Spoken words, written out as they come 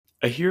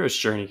A Hero's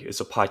Journey is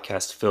a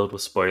podcast filled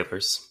with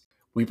spoilers.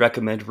 We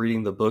recommend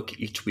reading the book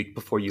each week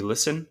before you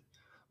listen,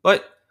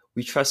 but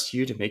we trust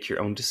you to make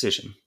your own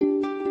decision.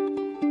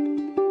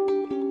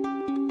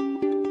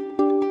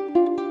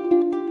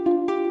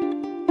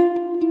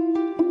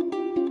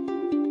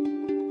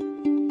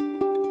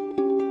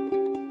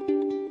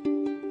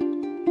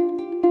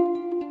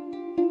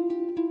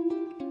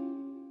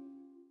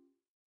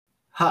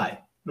 Hi,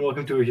 and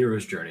welcome to A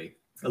Hero's Journey,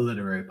 a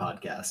literary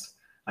podcast.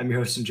 I'm your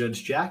host and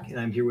Judge Jack, and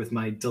I'm here with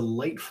my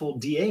delightful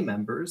DA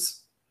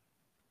members.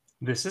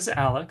 This is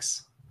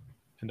Alex.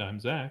 And I'm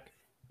Zach.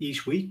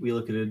 Each week, we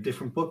look at a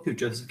different book through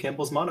Joseph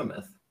Campbell's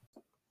monomyth.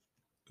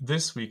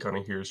 This week on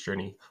A Hero's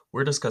Journey,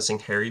 we're discussing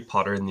Harry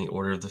Potter and the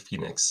Order of the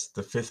Phoenix,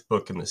 the fifth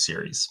book in the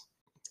series.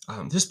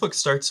 This book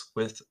starts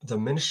with the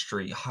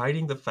Ministry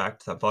hiding the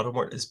fact that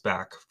Voldemort is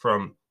back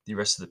from the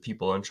rest of the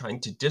people and trying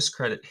to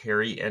discredit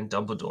Harry and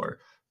Dumbledore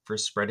for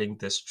spreading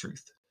this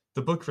truth.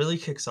 The book really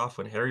kicks off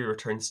when Harry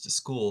returns to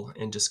school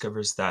and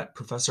discovers that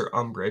Professor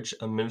Umbridge,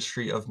 a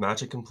Ministry of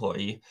Magic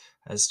employee,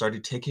 has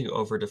started taking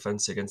over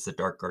Defense Against the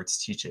Dark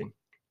Arts teaching.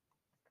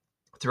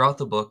 Throughout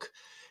the book,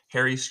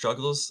 Harry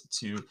struggles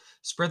to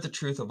spread the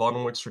truth of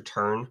Voldemort's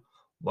return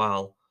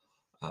while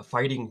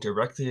fighting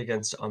directly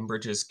against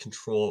Umbridge's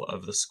control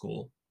of the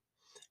school.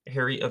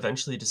 Harry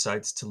eventually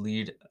decides to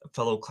lead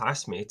fellow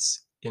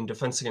classmates in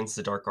Defense Against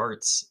the Dark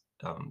Arts,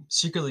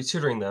 secretly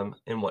tutoring them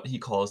in what he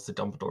calls the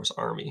Dumbledore's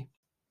army.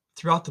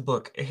 Throughout the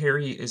book,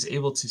 Harry is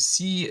able to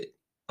see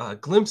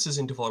glimpses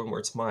into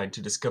Voldemort's mind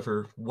to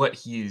discover what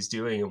he is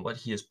doing and what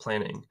he is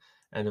planning.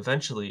 And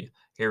eventually,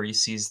 Harry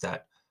sees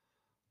that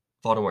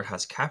Voldemort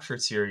has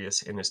captured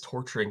Sirius and is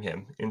torturing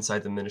him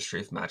inside the Ministry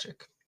of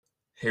Magic.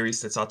 Harry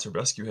sets out to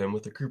rescue him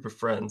with a group of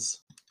friends,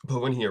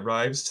 but when he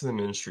arrives to the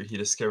Ministry, he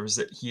discovers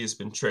that he has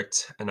been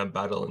tricked and a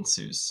battle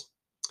ensues.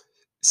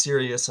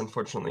 Sirius,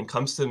 unfortunately,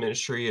 comes to the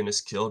Ministry and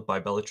is killed by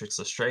Bellatrix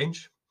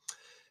Lestrange.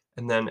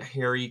 And then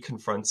Harry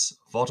confronts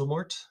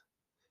Voldemort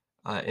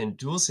and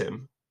duels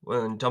him.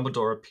 When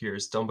Dumbledore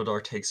appears,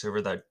 Dumbledore takes over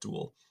that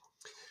duel.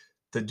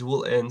 The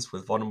duel ends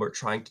with Voldemort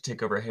trying to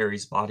take over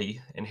Harry's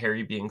body and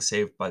Harry being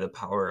saved by the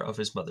power of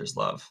his mother's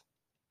love.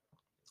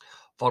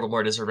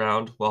 Voldemort is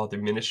around while the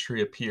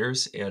Ministry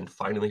appears and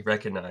finally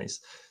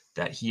recognize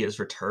that he has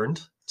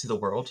returned to the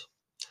world.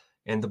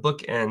 And the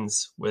book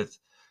ends with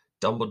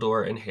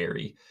Dumbledore and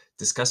Harry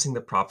discussing the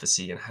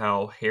prophecy and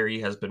how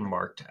Harry has been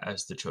marked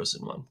as the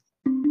chosen one.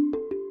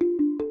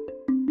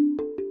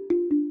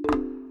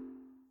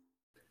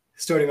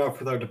 Starting off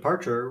with our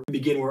departure, we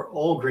begin where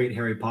all great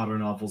Harry Potter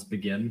novels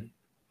begin,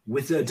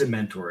 with a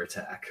Dementor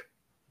attack.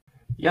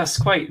 Yes,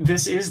 quite.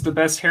 This is the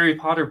best Harry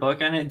Potter book,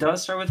 and it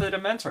does start with a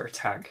Dementor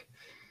attack.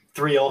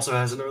 3 also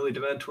has an early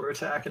Dementor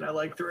attack, and I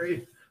like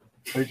 3.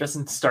 But it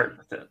doesn't start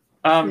with it.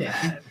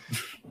 Yeah.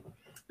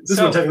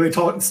 This one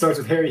technically starts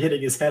with Harry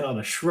hitting his head on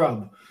a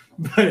shrub,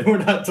 but we're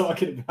not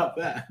talking about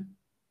that.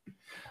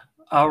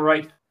 All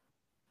right.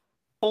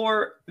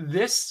 For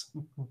this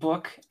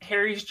book,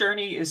 Harry's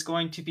journey is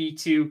going to be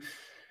to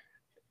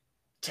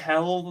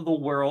tell the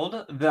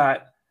world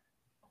that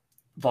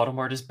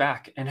Voldemort is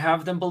back and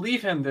have them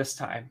believe him this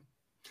time.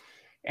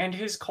 And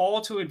his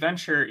call to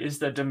adventure is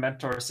the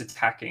Dementors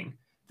attacking.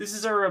 This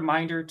is a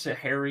reminder to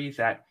Harry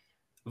that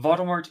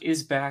Voldemort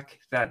is back,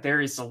 that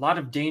there is a lot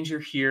of danger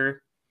here,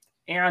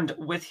 and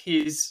with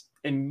his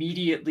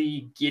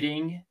immediately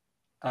getting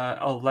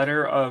a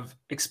letter of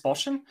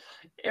expulsion,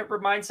 it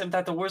reminds him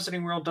that the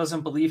Wizarding World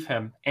doesn't believe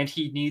him, and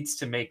he needs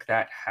to make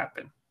that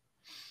happen.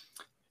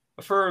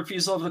 For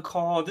refusal of the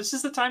call, this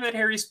is the time that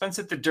Harry spends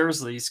at the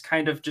Dursleys,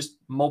 kind of just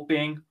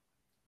moping.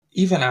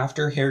 Even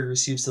after Harry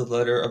receives the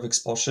letter of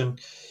expulsion,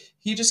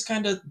 he just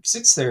kind of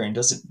sits there and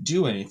doesn't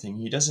do anything.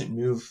 He doesn't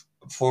move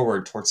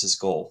forward towards his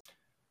goal.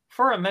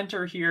 For a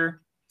mentor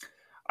here,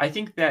 I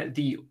think that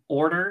the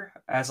Order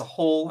as a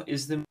whole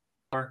is the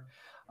mentor.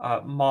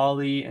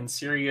 Molly and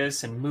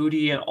Sirius and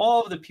Moody and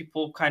all of the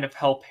people kind of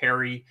help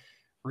Harry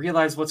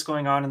realize what's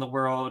going on in the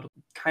world,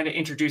 kind of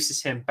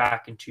introduces him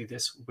back into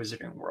this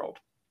Wizarding World.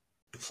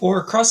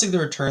 For crossing the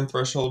return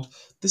threshold,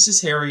 this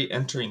is Harry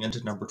entering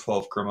into number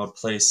 12 Grimmauld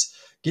Place,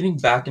 getting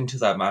back into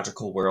that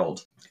magical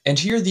world. And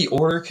here the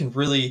Order can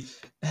really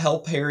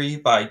help Harry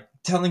by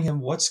telling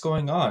him what's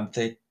going on.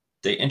 They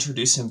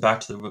introduce him back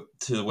to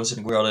the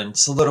Wizarding World and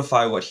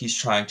solidify what he's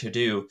trying to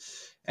do.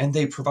 And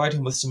they provide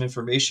him with some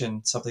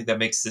information, something that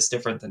makes this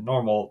different than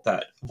normal,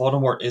 that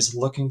Voldemort is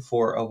looking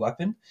for a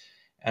weapon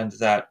and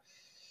that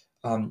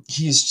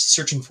he's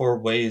searching for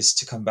ways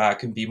to come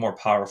back and be more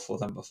powerful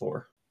than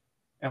before.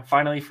 And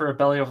finally, for A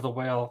Belly of the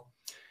Whale,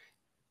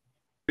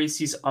 Harry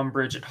sees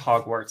Umbridge at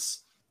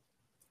Hogwarts.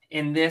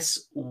 In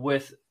this,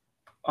 with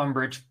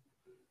Umbridge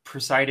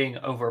presiding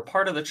over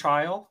part of the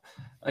trial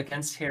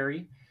against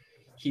Harry,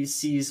 he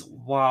sees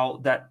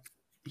that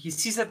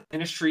the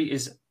Ministry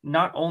is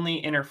not only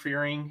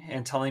interfering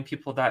and telling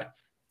people that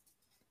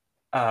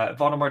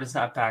Voldemort is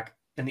not back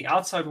in the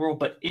outside world,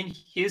 but in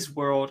his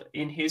world,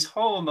 in his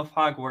home of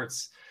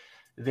Hogwarts,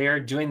 they're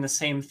doing the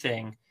same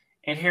thing.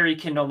 And Harry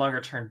can no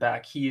longer turn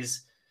back.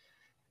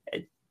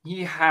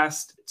 he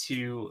has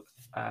to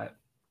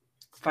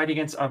fight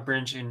against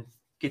Umbridge and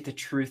get the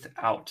truth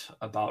out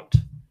about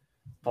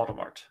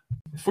Voldemort.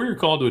 For your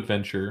call to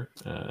adventure,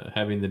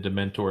 having the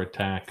Dementor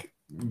attack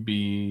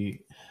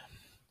be...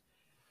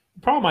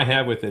 The problem I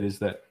have with it is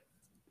that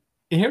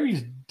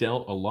Harry's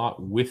dealt a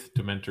lot with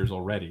Dementors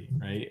already,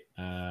 right?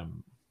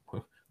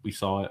 We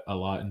saw it a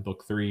lot in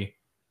book 3.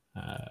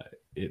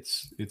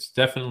 It's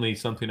definitely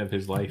something of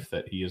his life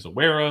that he is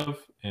aware of,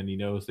 and he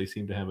knows they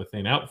seem to have a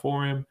thing out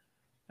for him.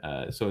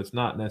 So it's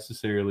not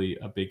necessarily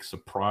a big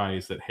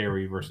surprise that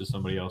Harry versus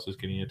somebody else is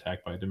getting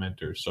attacked by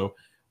Dementors. So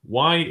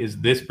why is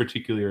this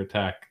particular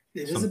attack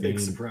It is a big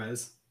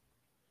surprise.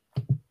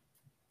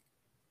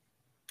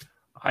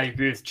 I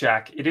agree with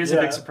Jack. It is a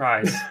big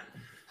surprise.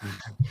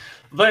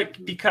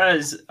 Like,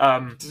 because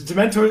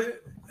Dementor,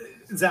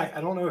 Zach,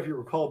 I don't know if you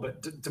recall,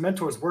 but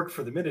Dementors work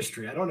for the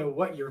Ministry. I don't know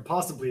what you're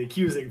possibly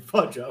accusing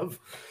Fudge of.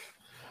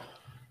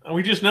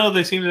 We just know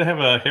they seem to have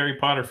a Harry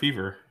Potter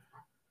fever.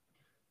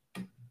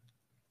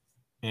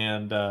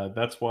 And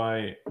that's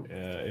why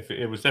if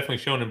it was definitely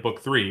shown in book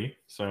 3,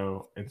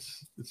 so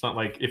it's not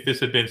like if this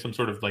had been some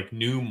sort of like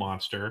new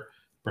monster,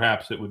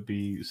 perhaps it would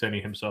be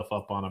setting himself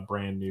up on a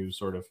brand new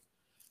sort of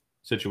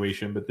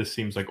situation. But this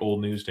seems like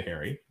old news to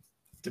Harry.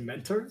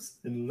 Dementors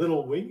in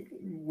Little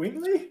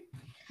Wingley?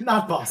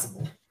 Not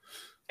possible.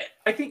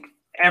 I think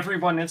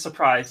everyone is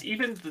surprised,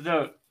 even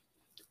the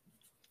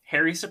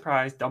Harry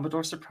surprised,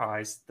 Dumbledore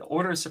surprised, the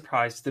Order is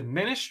surprised, the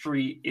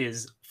Ministry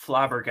is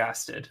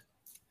flabbergasted.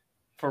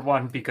 For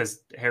one,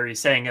 because Harry's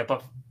saying it,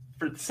 but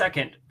for the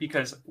second,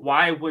 because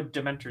why would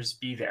Dementors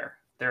be there?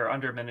 They're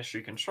under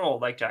Ministry control,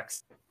 like Jack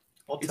said.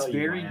 I'll tell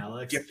you why,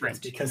 Alex. Different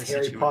it's because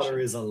Harry Potter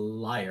is a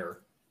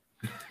liar.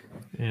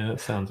 Yeah,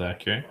 that sounds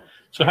accurate.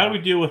 So how do we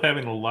deal with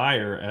having a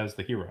liar as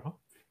the hero?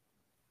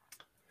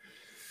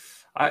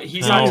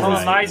 He's not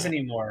telling lies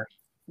anymore.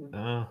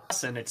 Oh.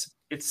 Listen, it's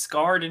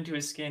scarred into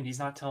his skin. He's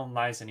not telling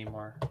lies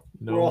anymore.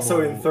 We're also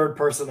in third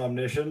person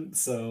omniscient,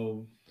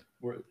 so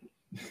we're...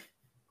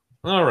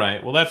 All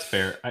right. Well, that's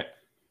fair.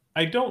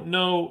 I don't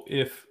know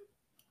if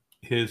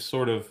his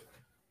sort of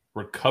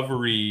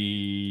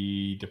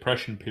recovery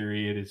depression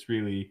period is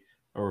really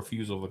a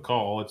refusal to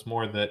call. It's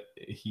more that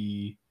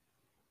he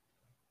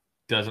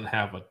doesn't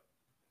have a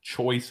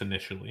choice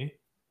initially.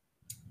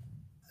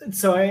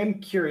 So I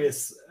am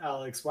curious,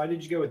 Alex, why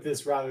did you go with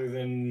this rather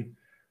than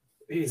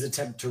his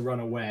attempt to run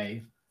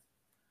away?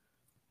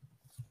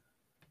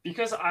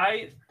 Because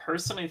I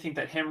personally think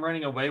that him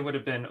running away would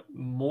have been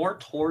more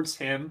towards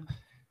him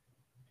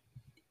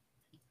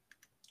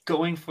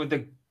going for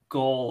the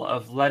goal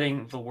of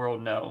letting the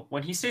world know.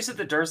 When he stays at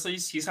the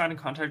Dursleys, he's not in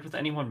contact with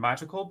anyone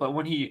magical, but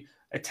when he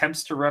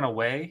attempts to run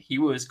away, he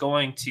was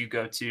going to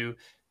go to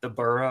the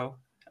Burrow,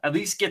 at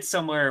least get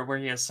somewhere where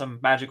he has some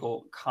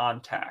magical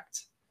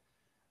contact,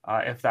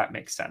 if that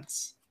makes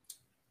sense.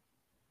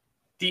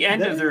 The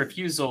end of the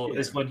refusal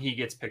is when he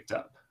gets picked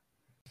up.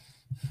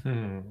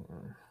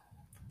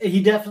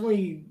 He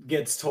definitely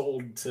gets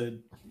told to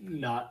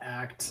not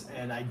act,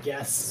 and I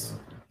guess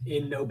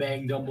in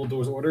obeying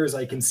Dumbledore's orders,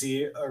 I can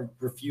see a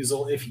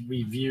refusal if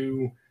we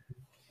view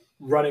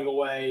running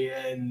away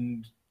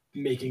and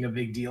making a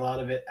big deal out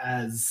of it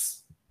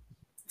as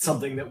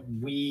something that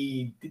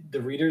we, the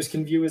readers,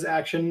 can view as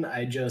action.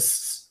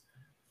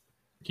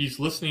 He's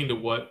listening to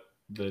what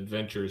the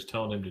adventure is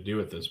telling him to do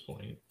at this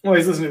point. Well,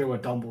 he's listening to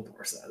what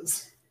Dumbledore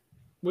says.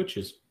 Which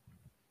is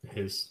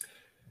his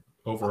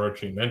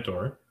overarching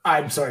mentor.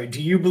 I'm sorry,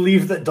 do you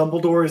believe that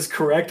Dumbledore is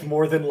correct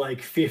more than like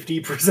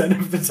 50%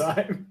 of the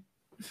time?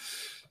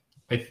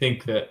 I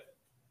think that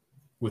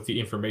with the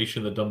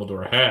information that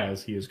Dumbledore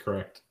has, he is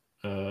correct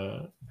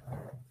in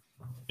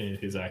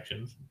his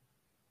actions.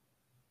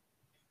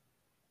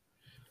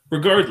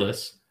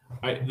 Regardless,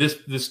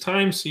 this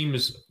time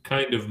seems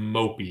kind of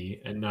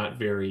mopey and not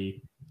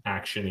very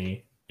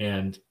actiony,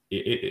 and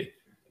it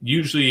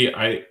usually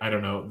I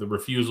don't know, the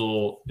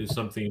refusal is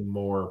something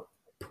more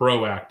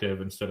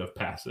proactive instead of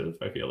passive,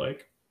 I feel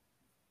like.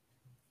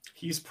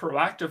 He's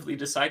proactively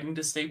deciding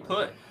to stay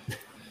put.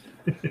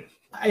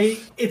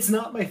 It's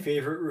not my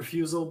favorite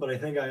refusal, but I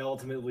think I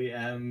ultimately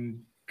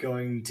am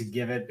going to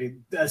give it,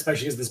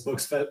 especially because this book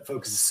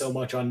focuses so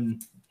much on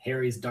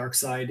Harry's dark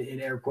side, in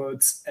air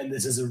quotes, and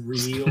this is a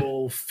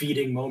real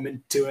feeding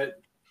moment to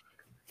it.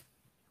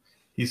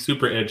 He's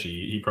super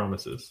edgy, he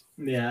promises.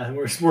 Yeah,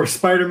 we're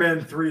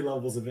Spider-Man 3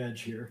 levels of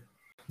edge here.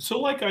 So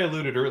like I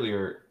alluded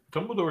earlier,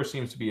 Dumbledore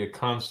seems to be a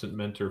constant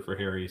mentor for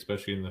Harry,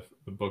 especially in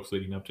the books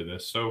leading up to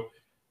this. So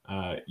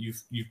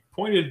you've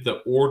pointed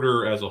the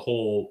Order as a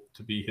whole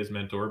to be his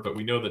mentor, but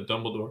we know that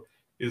Dumbledore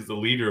is the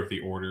leader of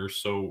the Order.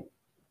 So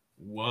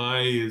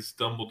why is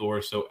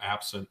Dumbledore so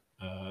absent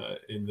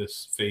in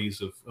this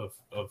phase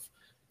of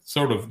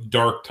sort of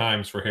dark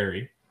times for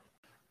Harry?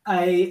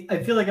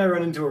 I feel like I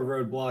run into a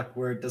roadblock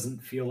where it doesn't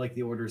feel like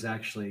the Order's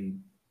actually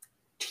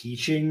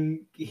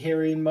teaching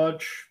Harry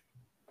much.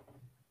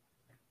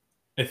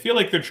 I feel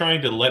like they're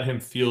trying to let him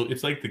feel...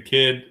 It's like the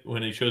kid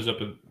when he shows up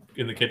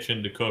in the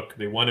kitchen to cook.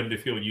 They want him to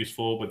feel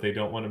useful, but they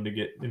don't want him to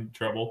get in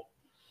trouble.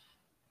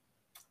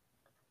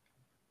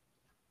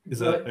 Is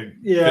that a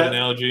Yeah. good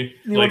analogy?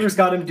 The Order's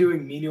got him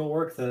doing menial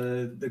work.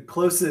 The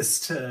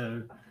closest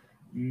to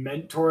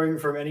mentoring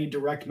from any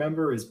direct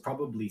member is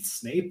probably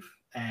Snape,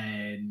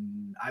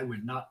 and I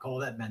would not call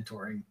that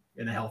mentoring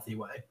in a healthy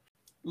way.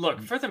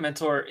 Look, for the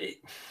mentor,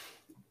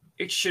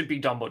 it should be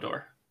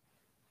Dumbledore.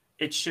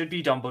 It should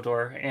be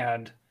Dumbledore,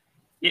 and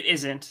it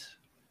isn't.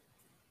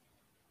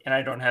 And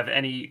I don't have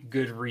any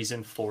good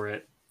reason for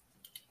it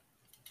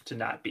to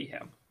not be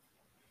him.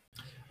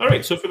 All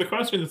right, so for the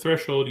crossing the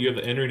threshold, you have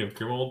the entering of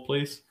Grimmauld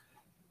Place.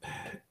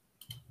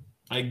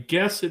 I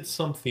guess it's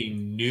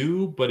something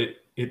new, but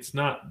it's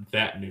not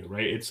that new,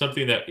 right? It's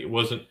something that it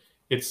wasn't.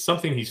 It's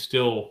something he's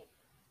still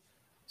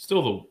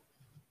the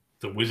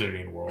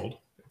wizarding world.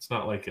 It's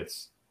not like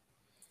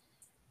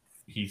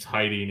he's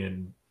hiding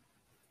in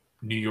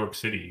New York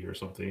City or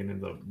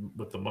something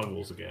with the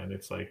Muggles again.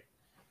 It's like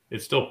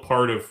it's still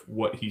part of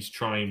what he's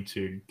trying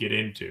to get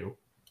into.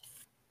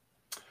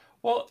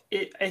 Well,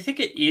 I think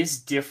it is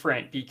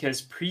different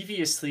because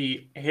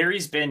previously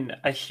Harry's been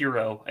a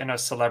hero and a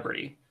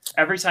celebrity.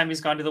 Every time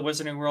he's gone to the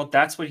Wizarding World,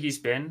 that's what he's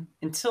been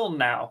until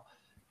now.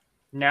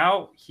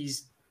 Now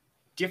he's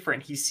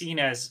different. He's seen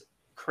as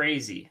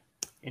crazy,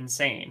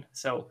 insane.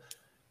 So,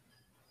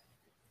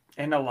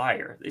 and a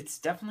liar. It's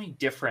definitely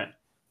different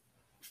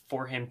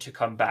for him to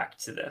come back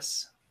to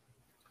this.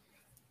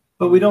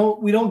 But we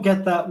don't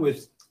get that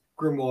with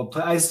Grimmauld.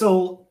 I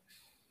still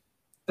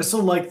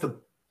like the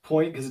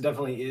point because it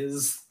definitely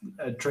is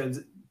a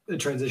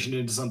transition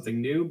into something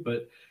new.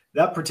 But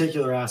that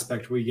particular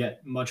aspect we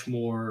get much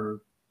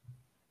more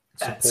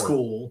at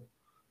school.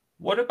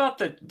 What about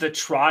the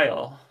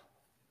trial?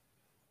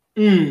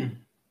 I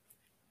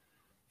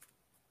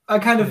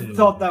kind of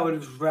thought that would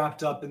have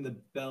wrapped up in the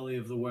belly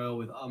of the whale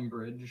with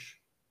Umbridge,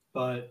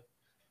 but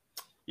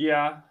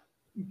yeah,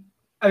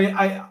 I mean,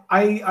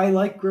 I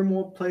like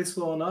Grimmauld Place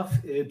well enough.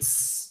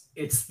 It's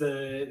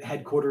the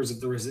headquarters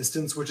of the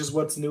Resistance, which is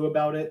what's new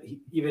about it.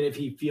 Even if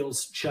he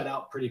feels shut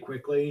out pretty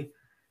quickly,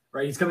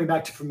 right? He's coming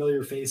back to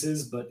familiar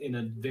faces, but in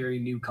a very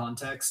new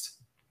context.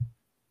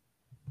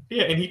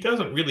 Yeah, and he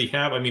doesn't really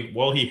have. I mean,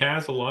 while he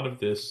has a lot of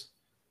this,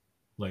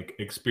 like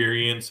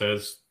experience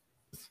as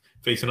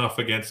facing off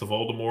against the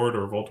Voldemort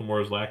or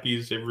Voldemort's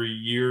lackeys every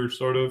year,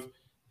 sort of,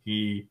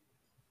 he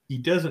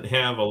doesn't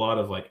have a lot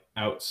of like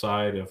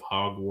outside of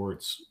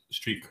Hogwarts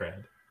street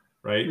cred,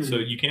 right? Mm-hmm. So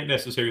you can't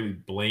necessarily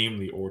blame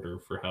the Order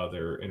for how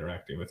they're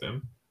interacting with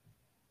him.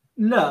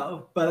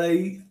 No, but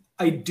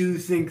I do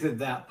think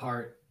that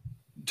part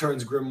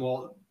turns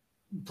Grimmauld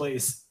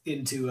Place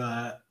into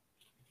a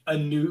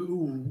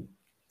new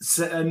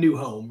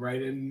home,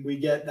 right? And we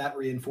get that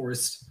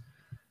reinforced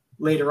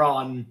later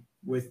on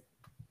with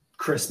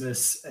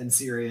Christmas and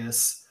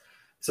Sirius.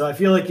 So I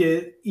feel like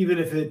even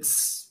if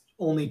it's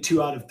only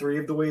 2 out of 3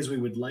 of the ways we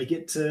would like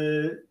it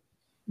to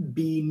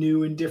be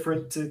new and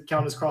different to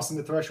count as crossing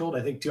the threshold,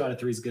 I think 2 out of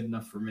 3 is good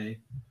enough for me.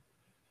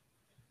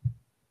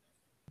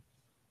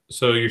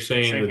 So you're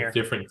saying that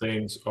different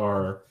things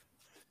are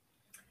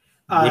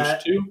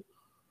which 2?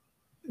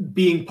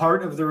 Being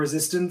part of the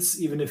Resistance,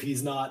 even if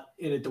he's not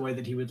in it the way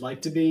that he would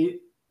like to be,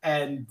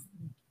 and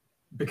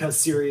because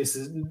Sirius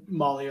and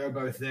Molly are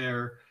both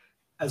there,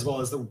 as well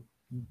as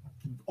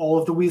all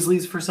of the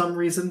Weasleys for some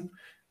reason,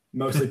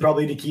 mostly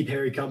probably to keep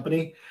Harry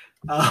company.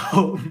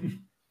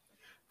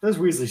 Those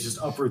Weasleys just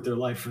uproot their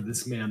life for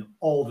this man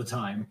all the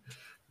time.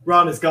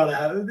 Ron has got to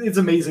have. It's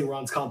amazing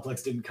Ron's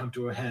complex didn't come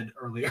to a head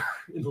earlier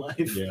in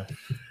life. Yeah.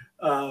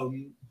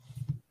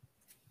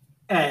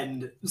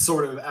 And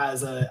sort of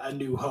as a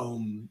new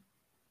home,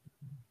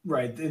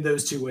 right? In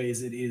those 2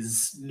 ways, it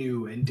is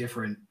new and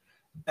different.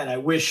 And I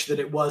wish that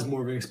it was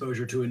more of an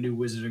exposure to a new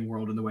Wizarding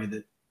World in the way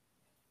that,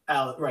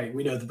 right,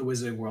 we know that the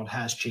Wizarding World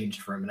has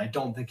changed for him. And I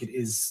don't think it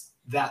is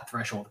that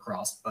threshold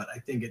crossed, but I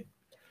think it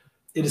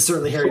is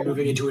certainly Harry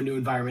moving into a new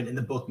environment and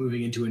the book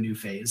moving into a new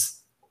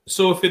phase.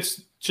 So if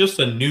it's just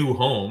a new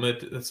home,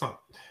 it's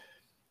not.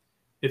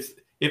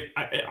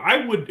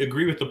 I would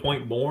agree with the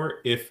point more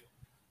if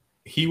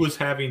he was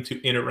having to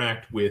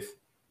interact with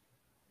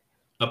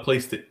a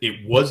place that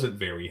it wasn't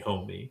very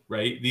homey,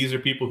 right? These are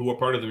people who are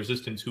part of the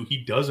Resistance who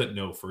he doesn't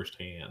know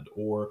firsthand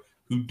or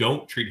who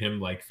don't treat him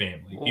like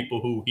family,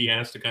 people who he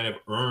has to kind of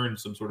earn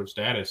some sort of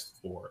status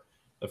for.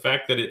 The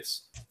fact that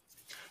it's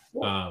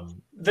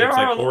there it's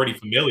are like already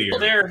familiar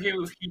there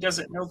who he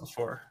doesn't know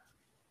before.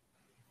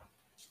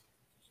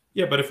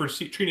 Yeah, but if we're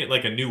treating it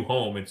like a new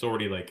home, it's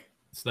already like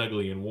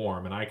snuggly and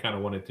warm, and I kind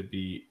of want it to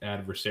be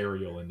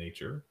adversarial in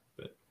nature.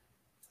 But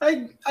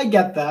I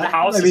get that. The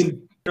house is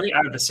very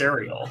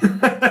adversarial.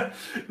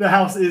 The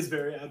house is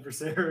very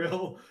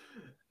adversarial.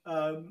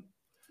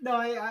 No,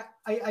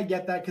 I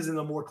get that because in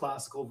the more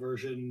classical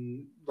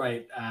version,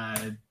 right,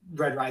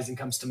 Red Rising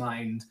comes to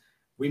mind.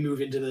 We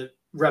move into the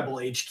Rebel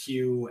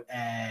HQ,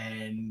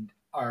 and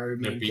our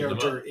main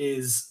character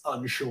is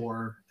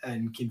unsure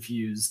and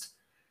confused.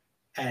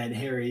 And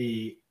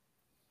Harry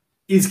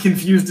is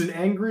confused and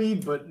angry,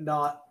 but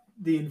not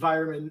the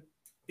environment,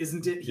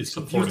 isn't it? He's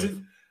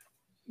confused.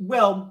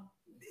 Well,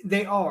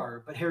 they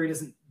are, but Harry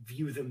doesn't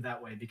view them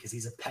that way because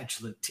he's a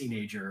petulant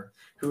teenager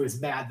who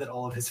is mad that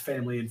all of his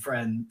family and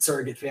friends,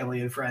 surrogate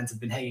family and friends, have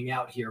been hanging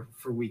out here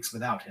for weeks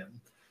without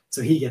him.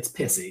 So he gets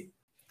pissy.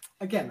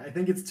 Again, I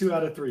think it's 2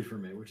 out of 3 for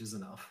me, which is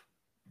enough.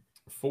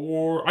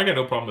 I got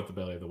no problem with the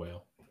belly of the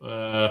whale.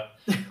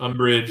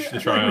 Umbridge, the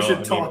trial. We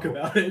should talk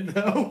about it,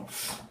 though.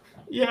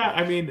 Yeah,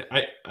 I mean,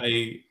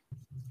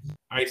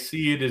 I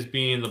see it as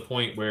being the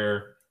point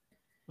where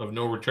of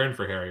no return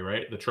for Harry,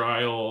 right? The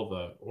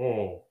trial,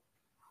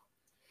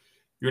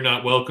 you're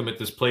not welcome at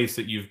this place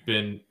that you've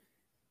been,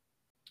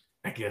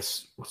 I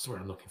guess, what's the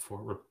word I'm looking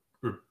for?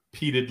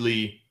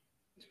 Repeatedly.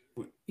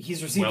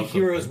 He's received a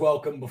hero's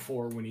welcome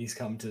before when he's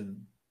come to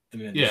the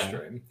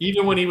ministry. Yeah,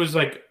 even when he was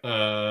like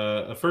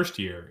a first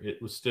year,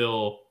 it was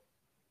still,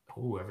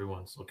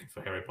 everyone's looking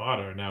for Harry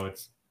Potter. Now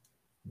it's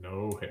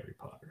no Harry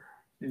Potter.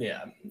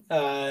 Yeah.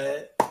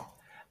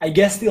 I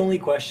guess the only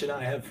question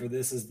I have for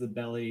this is the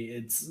belly.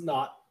 It's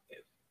not,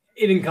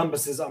 it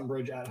encompasses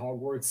Umbridge at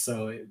Hogwarts,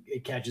 so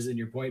it catches in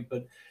your point.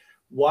 But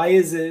why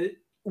is it,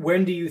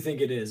 when do you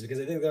think it is? Because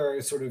I think there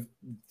are sort of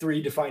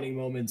 3 defining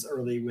moments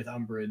early with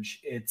Umbridge.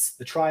 It's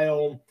the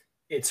trial,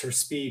 it's her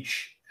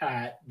speech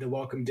at the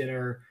welcome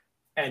dinner,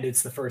 and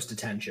it's the first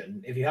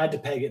detention. If you had to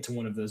peg it to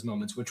one of those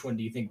moments, which one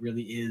do you think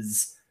really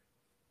is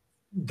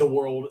the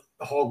world,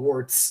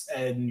 Hogwarts,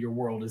 and your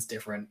world is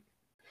different?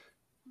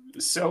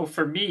 So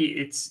for me,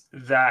 it's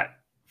that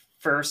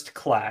first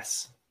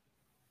class.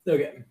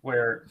 Okay.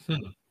 Where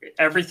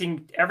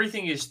everything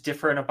is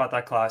different about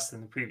that class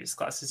than the previous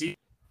classes.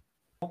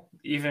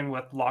 Even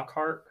with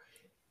Lockhart,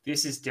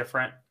 this is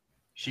different.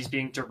 She's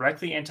being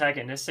directly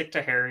antagonistic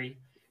to Harry.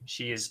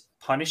 She is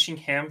punishing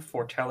him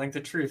for telling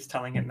the truth,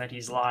 telling him that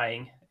he's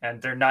lying, and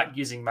they're not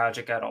using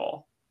magic at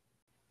all.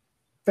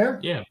 Fair.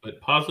 Yeah, but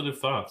positive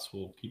thoughts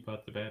will keep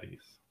out the baddies.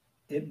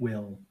 It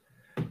will.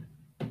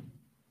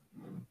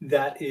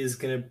 That is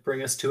going to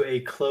bring us to a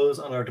close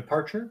on our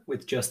departure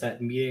with just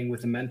that meeting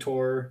with the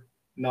mentor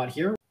not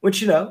here,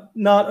 which,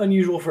 not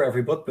unusual for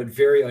every book, but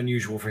very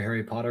unusual for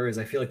Harry Potter, as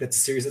I feel like that's a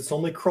series that's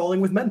only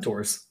crawling with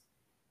mentors.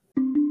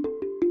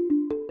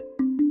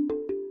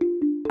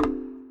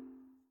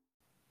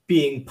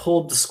 Being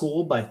pulled to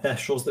school by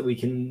Thestrals that we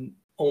can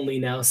only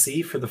now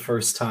see for the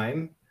first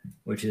time,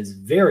 which is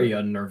very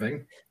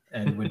unnerving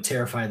and would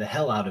terrify the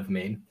hell out of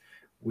me,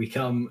 we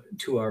come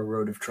to our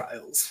road of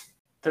trials.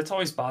 That's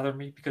always bothered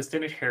me because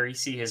didn't Harry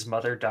see his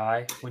mother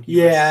die when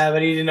he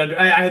but he didn't.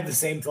 I had the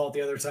same thought the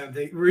other time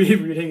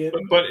reading it.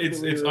 But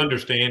it's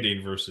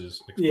understanding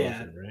versus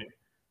expulsion, right?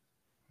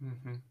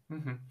 Mm-hmm,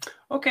 mm-hmm.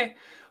 Okay,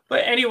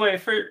 but anyway,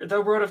 for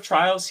the road of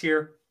trials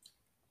here,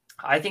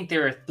 I think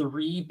there are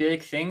 3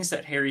 big things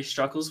that Harry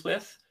struggles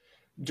with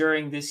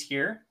during this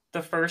year.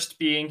 The first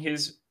being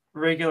his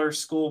regular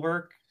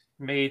schoolwork,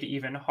 made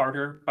even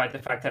harder by the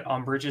fact that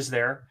Umbridge is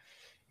there.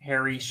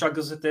 Harry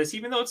struggles with this,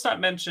 even though it's not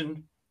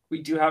mentioned.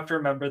 We do have to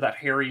remember that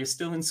Harry is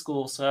still in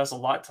school, so has a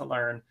lot to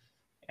learn,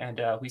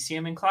 and we see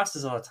him in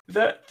classes all the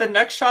time. The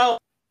next trial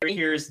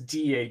here is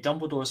DA,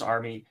 Dumbledore's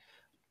army.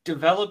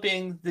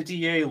 Developing the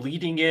DA,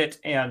 leading it,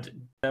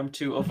 and them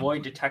to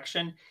avoid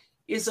detection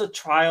is a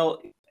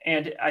trial,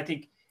 and I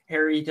think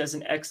Harry does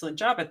an excellent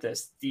job at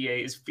this.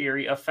 DA is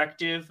very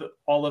effective.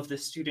 All of the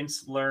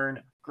students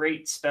learn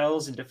great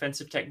spells and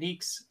defensive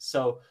techniques,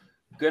 so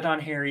good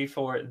on Harry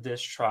for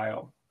this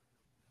trial.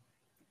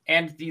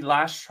 And the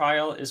last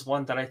trial is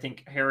one that I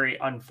think Harry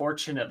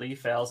unfortunately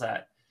fails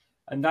at,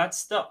 and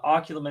that's the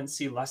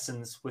occlumency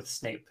lessons with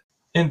Snape.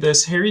 In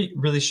this, Harry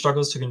really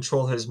struggles to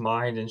control his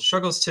mind and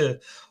struggles to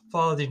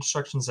follow the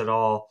instructions at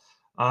all.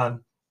 And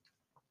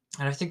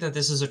I think that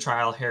this is a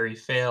trial Harry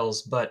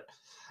fails, but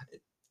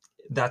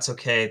that's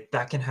okay.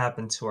 That can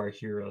happen to our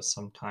heroes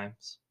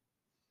sometimes.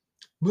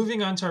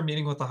 Moving on to our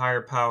meeting with the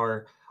higher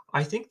power,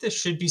 I think this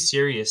should be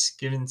serious,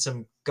 given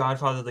some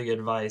godfatherly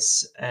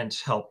advice and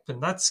help.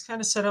 And that's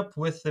kind of set up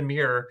with the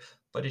mirror,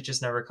 but it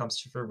just never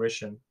comes to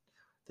fruition.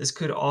 This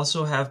could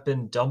also have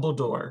been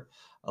Dumbledore.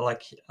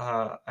 Like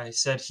I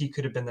said, he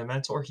could have been the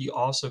mentor. He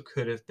also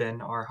could have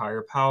been our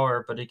higher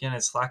power, but again,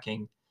 it's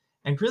lacking.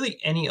 And really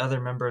any other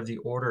member of the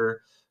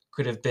order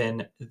could have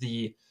been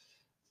the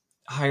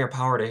higher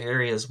power to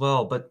Harry as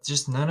well, but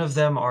just none of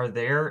them are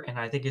there. And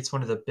I think it's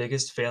one of the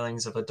biggest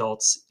failings of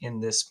adults in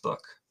this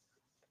book.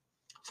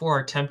 For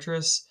our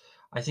temptress,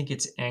 I think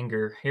it's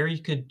anger. Harry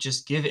could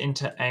just give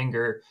into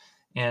anger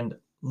and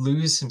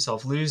lose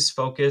himself, lose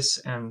focus,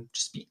 and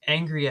just be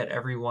angry at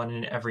everyone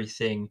and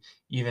everything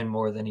even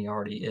more than he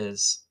already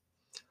is.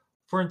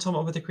 For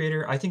Atonement with the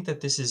Creator, I think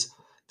that this is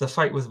the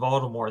fight with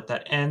Voldemort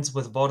that ends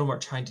with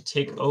Voldemort trying to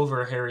take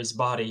over Harry's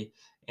body,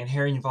 and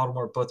Harry and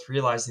Voldemort both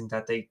realizing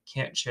that they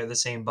can't share the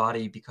same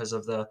body because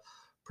of the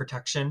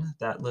protection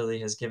that Lily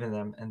has given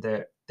them, and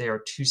that they are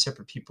 2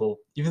 separate people,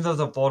 even though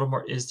the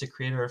Voldemort is the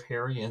creator of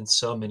Harry in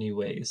so many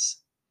ways.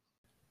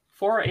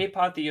 For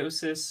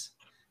Apotheosis,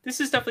 this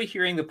is definitely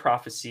hearing the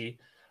prophecy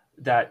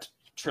that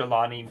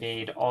Trelawney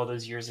made all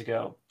those years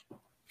ago.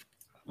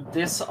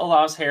 This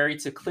allows Harry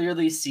to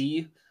clearly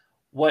see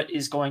what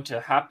is going to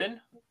happen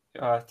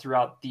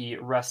throughout the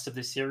rest of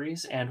the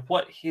series and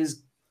what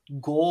his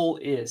goal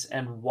is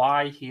and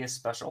why he is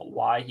special,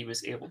 why he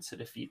was able to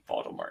defeat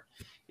Voldemort.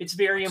 It's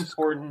very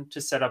important to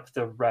set up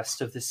the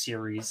rest of the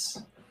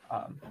series.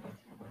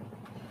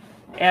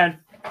 And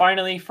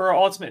finally, for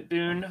Ultimate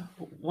Boon,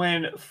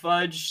 when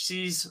Fudge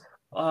sees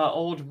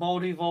old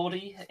Moldy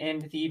Voldy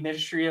in the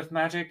Ministry of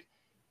Magic,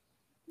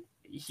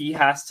 he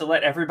has to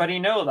let everybody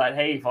know that,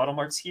 hey,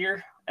 Voldemort's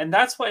here. And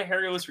that's what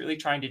Harry was really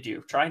trying to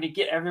do, trying to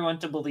get everyone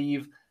to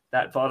believe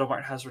that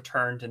Voldemort has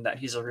returned and that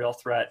he's a real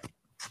threat.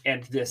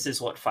 And this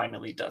is what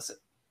finally does it.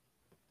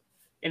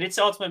 And it's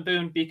Ultimate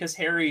Boon because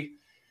Harry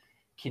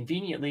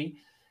conveniently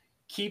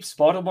keeps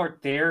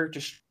Voldemort there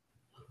just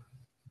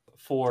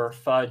for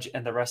Fudge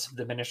and the rest of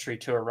the Ministry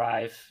to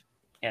arrive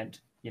and,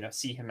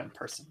 see him in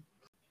person.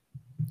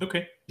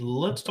 Okay,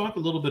 let's talk a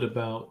little bit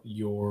about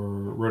your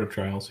Road of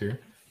Trials here.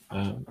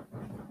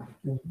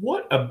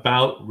 What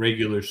about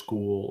regular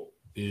school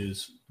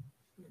is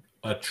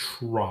a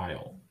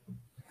trial?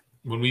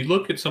 When we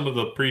look at some of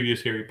the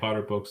previous Harry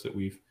Potter books that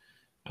we've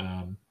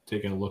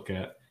taken a look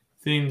at,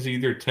 things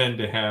either tend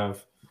to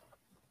have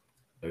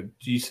a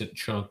decent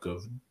chunk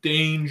of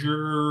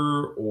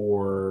danger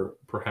or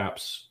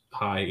perhaps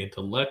high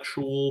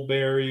intellectual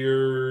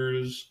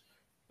barriers.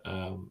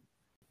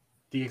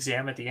 The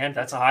exam at the end,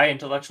 that's a high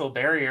intellectual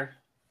barrier.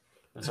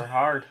 Those are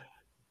hard.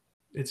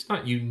 It's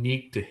not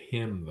unique to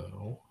him,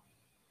 though.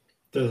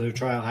 Does the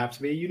trial have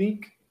to be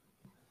unique?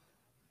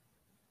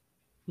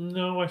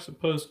 No, I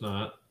suppose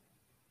not.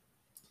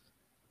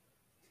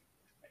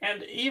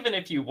 And even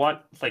if you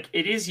want,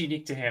 it is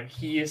unique to him.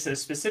 He has a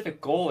specific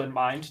goal in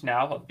mind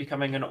now of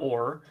becoming an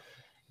Auror.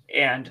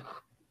 And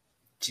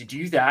to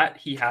do that,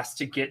 he has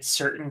to get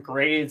certain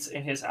grades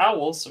in his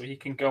OWL so he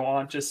can go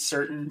on to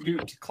certain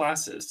Newt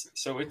classes.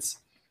 So it's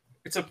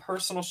a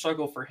personal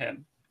struggle for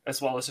him,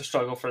 as well as a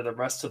struggle for the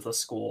rest of the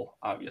school,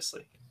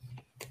 obviously.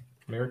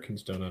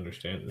 Americans don't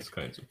understand these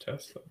kinds of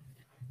tests,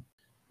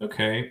 though.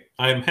 Okay,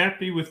 I'm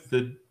happy with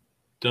the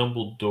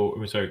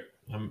Dumbledore.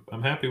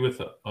 I'm happy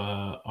with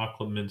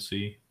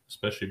occlumency,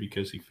 especially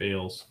because he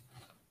fails.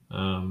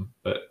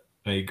 But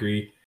I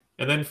agree.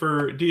 And then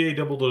for D.A.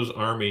 Dumbledore's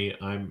army,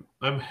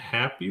 I'm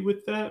happy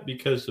with that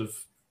because of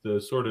the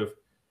sort of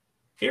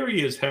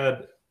Harry has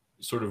had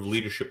sort of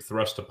leadership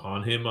thrust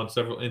upon him on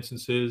several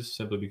instances,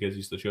 simply because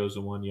he's the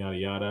chosen one, yada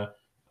yada.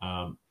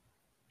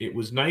 It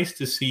was nice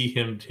to see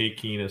him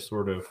taking a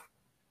sort of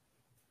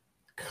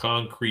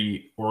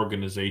concrete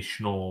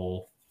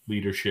organizational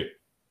leadership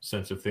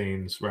sense of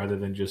things rather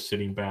than just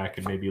sitting back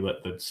and maybe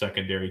let the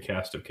secondary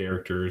cast of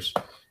characters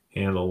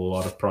handle a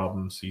lot of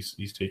problems.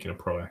 He's taking a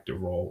proactive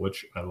role,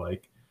 which I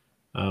like.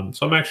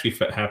 So I'm actually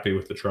happy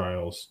with the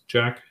trials.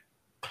 Jack?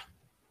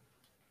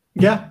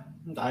 Yeah,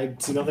 I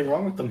see nothing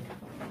wrong with them.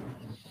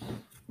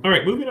 All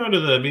right, moving on to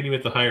the meeting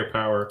with the higher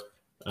power.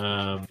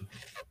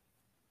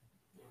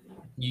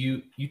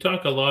 You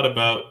talk a lot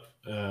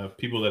about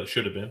people that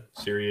should have been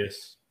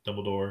Sirius,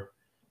 Dumbledore,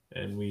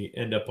 and we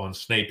end up on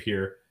Snape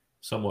here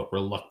somewhat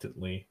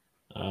reluctantly.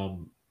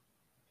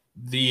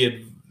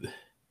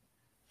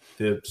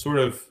 The sort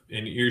of,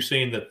 and you're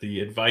saying that the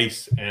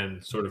advice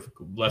and sort of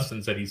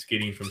lessons that he's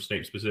getting from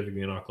Snape,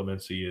 specifically in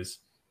occlumency,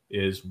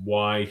 is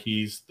why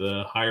he's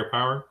the higher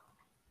power.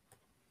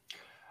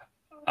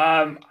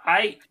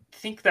 I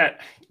think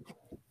that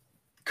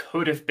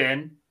could have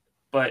been,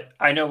 but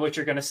I know what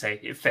you're going to say.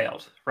 It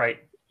failed, right?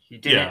 He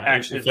didn't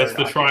actually. If that's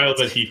the trial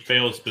that he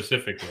failed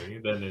specifically,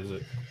 then is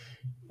it?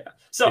 Yeah.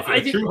 So if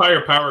a true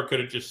higher power could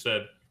have just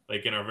said,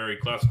 like in our very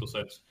classical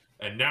sense,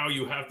 and now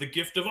you have the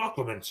gift of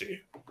occlumency.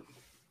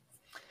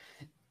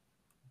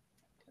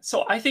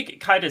 So I think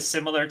kind of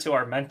similar to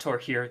our mentor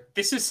here.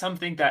 This is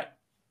something that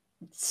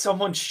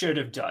someone should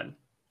have done.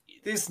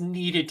 This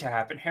needed to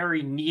happen.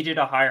 Harry needed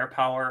a higher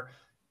power,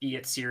 be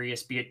it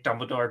Sirius, be it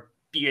Dumbledore,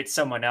 be it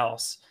someone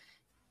else.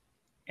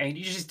 And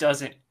he just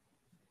doesn't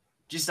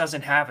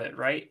have it,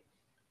 right?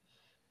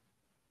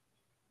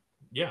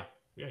 Yeah,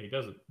 he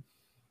doesn't.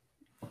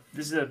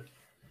 This is the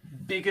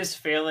biggest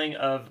failing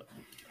of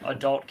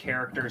adult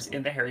characters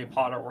in the Harry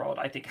Potter world,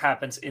 I think,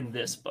 happens in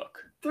this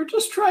book. They're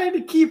just trying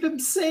to keep him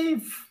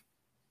safe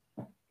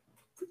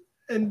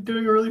and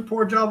doing a really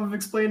poor job of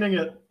explaining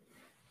it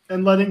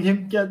and letting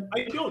him get.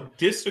 I don't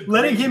disagree.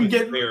 Letting him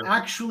get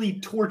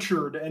actually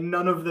tortured and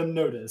none of them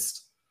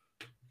noticed.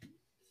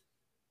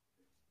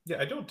 Yeah,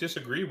 I don't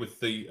disagree with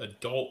the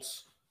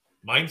adults'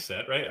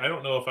 mindset, right? I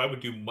don't know if I would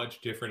do much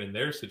different in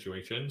their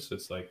situations.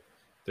 It's like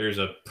there's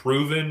a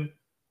proven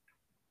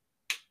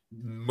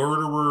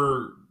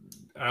murderer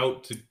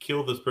out to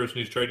kill this person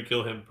who's tried to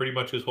kill him pretty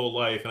much his whole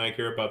life, and I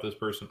care about this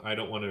person. I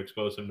don't want to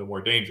expose him to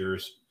more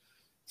dangers.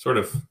 Sort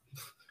of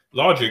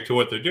logic to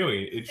what they're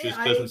doing. It just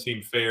doesn't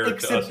seem fair to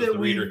us as the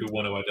reader who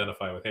want to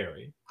identify with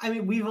Harry. I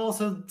mean, we've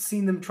also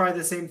seen them try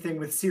the same thing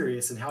with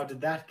Sirius, and how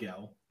did that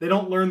go? They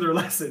don't learn their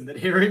lesson that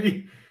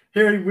Harry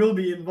will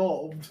be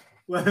involved,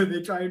 whether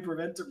they try and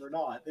prevent him or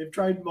not. They've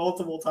tried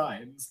multiple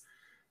times.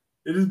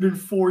 It has been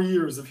 4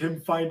 years of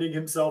him finding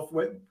himself.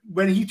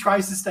 When he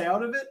tries to stay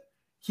out of it,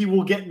 he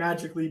will get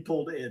magically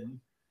pulled in.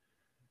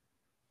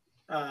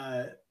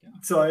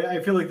 So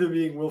I feel like they're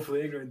being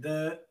willfully ignorant.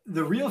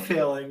 The real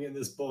failing in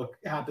this book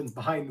happens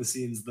behind the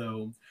scenes,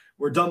 though,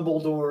 where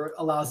Dumbledore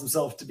allows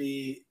himself to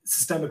be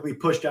systemically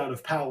pushed out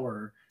of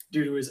power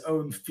due to his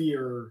own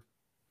fear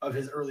of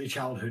his early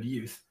childhood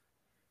youth.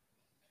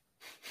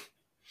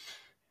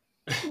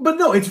 But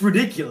no, it's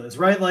ridiculous,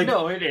 right? Like,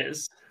 No, it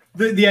is.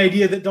 The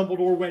idea that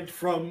Dumbledore went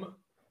from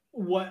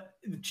what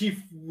the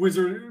chief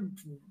wizard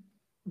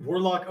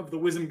warlock of the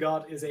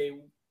Wizengot is a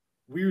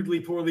weirdly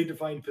poorly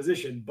defined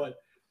position,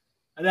 but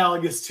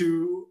analogous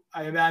to,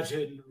 I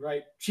imagine,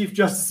 right, Chief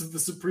Justice of the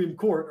Supreme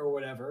Court or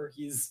whatever.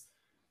 He's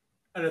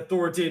an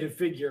authoritative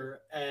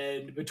figure,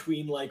 and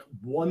between like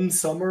one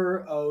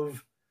summer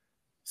of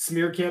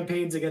smear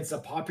campaigns against a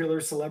popular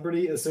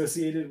celebrity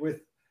associated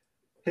with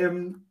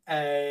him,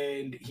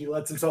 and he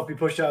lets himself be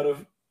pushed out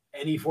of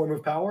any form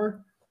of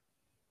power.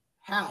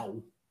 How?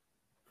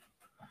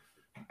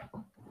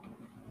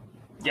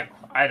 Yeah,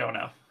 I don't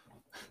know.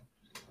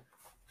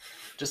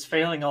 Just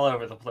failing all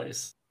over the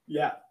place.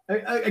 Yeah.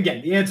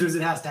 Again, the answer is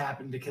it has to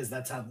happen because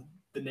that's how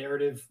the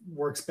narrative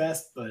works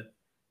best, but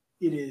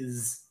it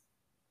is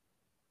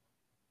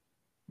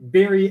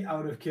very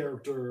out of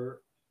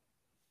character.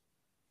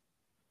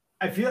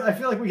 I feel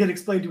like we can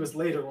explain to us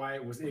later why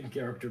it was in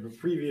character, but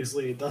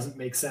previously it doesn't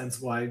make sense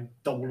why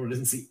Dumbledore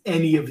doesn't see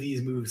any of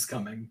these moves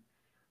coming.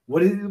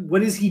 What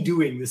is he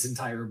doing this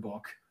entire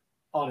book?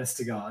 Honest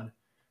to God.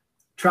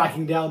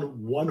 Tracking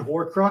down one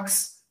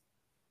Horcrux?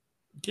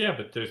 Yeah,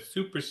 but they're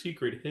super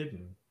secret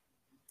hidden.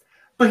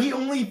 But he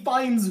only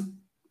finds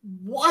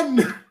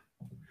one!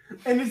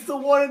 And it's the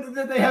one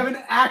that they have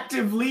an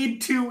active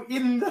lead to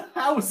in the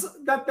house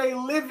that they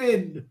live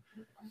in.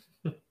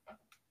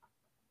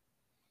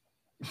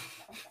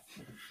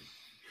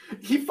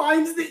 He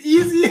finds the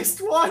easiest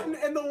one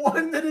and the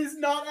one that is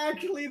not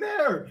actually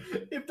there.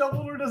 If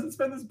Dumbledore doesn't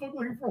spend this book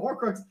looking for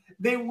Horcrux,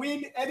 they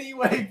win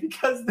anyway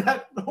because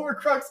that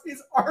Horcrux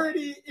is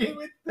already in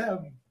with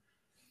them.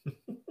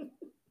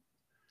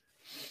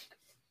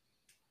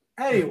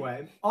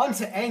 Anyway, on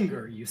to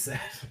anger, you said.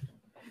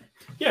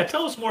 Yeah,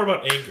 tell us more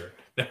about anger.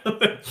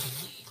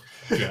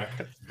 Jack.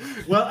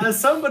 Well, as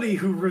somebody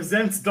who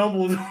resents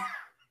Dumbledore,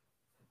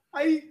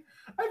 I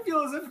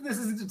feel as if this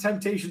isn't a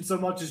temptation so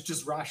much as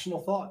just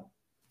rational thought.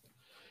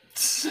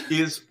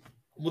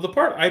 The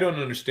part I don't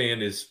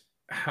understand is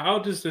how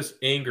does this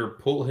anger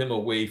pull him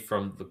away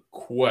from the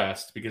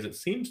quest? Because it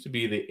seems to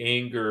be the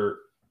anger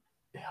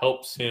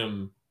helps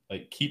him,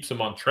 like keeps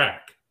him on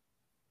track.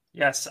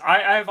 Yes,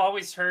 I've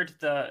always heard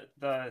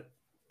the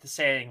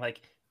saying,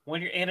 like,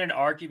 when you're in an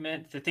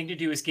argument, the thing to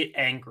do is get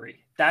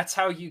angry. That's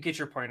how you get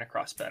your point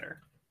across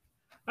better.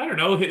 I don't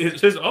know.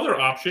 His other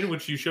option,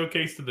 which you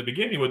showcased at the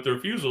beginning with the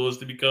refusal, is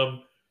to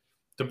become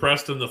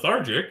depressed and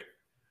lethargic.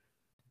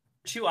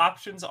 Two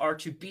options are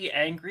to be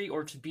angry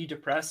or to be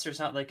depressed. There's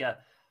not like a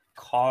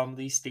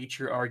calmly state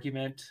your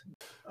argument.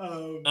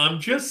 I'm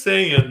just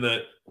saying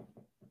that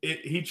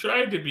he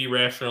tried to be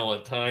rational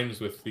at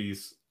times with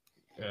these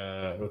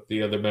with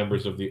the other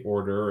members of the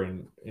order,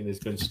 and has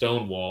been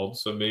stonewalled.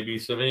 So maybe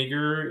some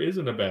anger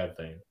isn't a bad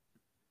thing.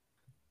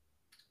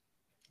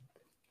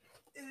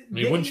 I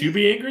mean, wouldn't you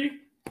be angry?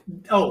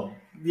 Oh,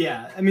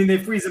 yeah. I mean, they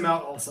freeze him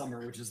out all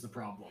summer, which is the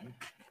problem.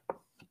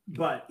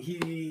 But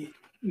he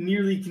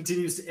nearly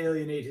continues to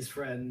alienate his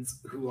friends,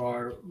 who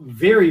are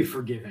very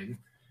forgiving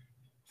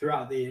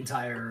throughout the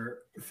entire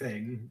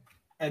thing,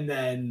 and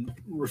then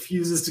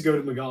refuses to go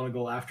to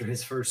McGonagall after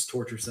his first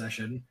torture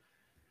session.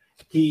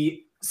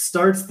 He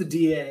starts the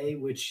DA,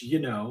 which, you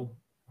know,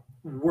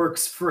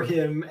 works for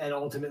him and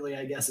ultimately,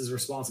 I guess, is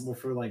responsible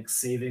for, like,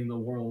 saving the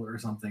world or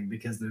something,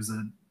 because there's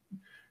a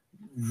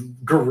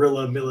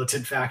guerrilla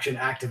militant faction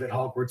active at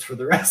Hogwarts for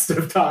the rest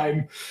of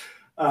time.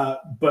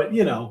 But,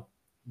 you know,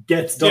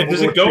 gets Dumbledore. Yeah,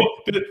 does it go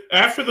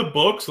after the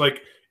books?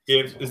 Like,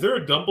 is there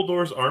a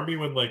Dumbledore's army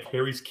when, like,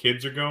 Harry's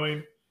kids are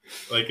going?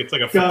 Like, it's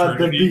like a fraternity? God,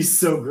 that'd be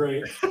so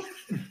great.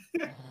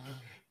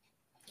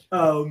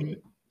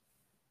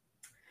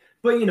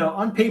 But, you know,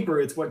 on paper,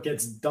 it's what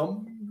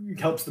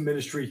helps the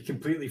Ministry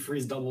completely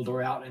freeze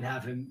Dumbledore out and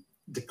have him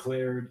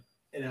declared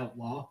an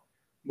outlaw,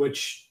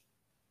 which,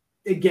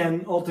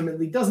 again,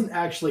 ultimately doesn't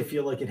actually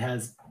feel like it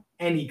has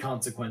any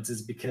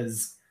consequences,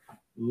 because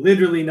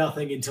literally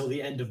nothing until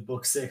the end of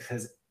book 6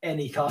 has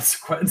any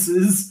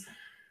consequences.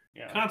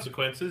 Yeah.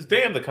 Consequences?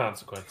 Damn the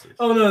consequences.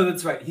 Oh, no,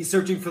 that's right. He's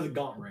searching for the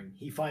Gaunt Ring.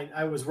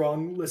 I was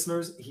wrong,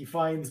 listeners. He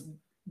finds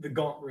the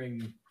Gaunt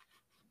Ring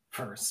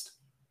first.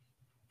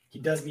 He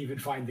doesn't even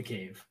find the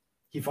cave.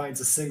 He finds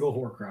a single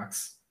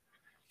Horcrux.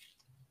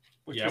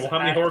 Yeah, well, how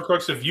many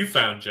Horcrux have you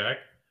found, Jack?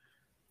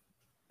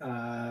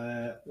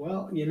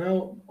 Well, you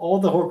know, all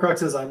the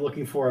Horcruxes I'm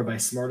looking for are by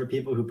smarter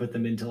people who put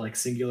them into, like,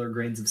 singular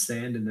grains of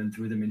sand and then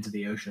threw them into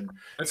the ocean.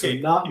 Okay,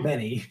 so not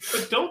many.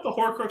 But don't the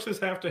Horcruxes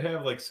have to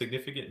have, like,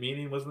 significant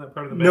meaning? Wasn't that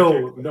part of the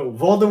magic? No.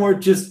 Voldemort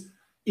just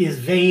is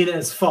vain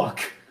as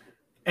fuck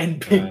and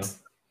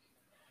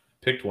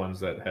picked ones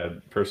that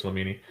had personal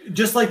meaning.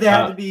 Just like they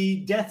had to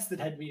be deaths that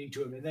had meaning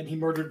to him, and then he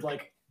murdered,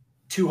 like,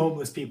 2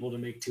 homeless people to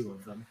make 2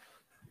 of them.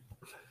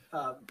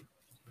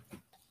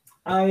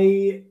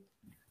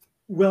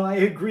 Well, I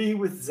agree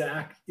with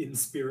Zach in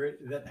spirit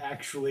that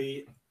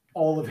actually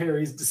almost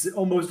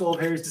all of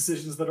Harry's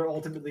decisions that are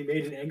ultimately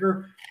made in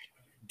anger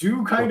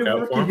do kind Work of out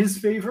work for in him? his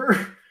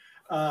favor.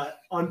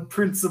 On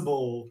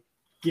principle,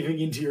 giving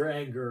into your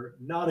anger,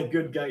 not a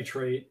good guy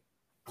trait.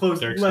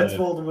 Dark Lets side.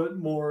 Voldemort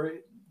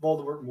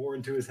more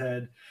into his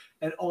head,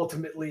 and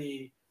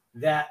ultimately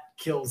that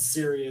kills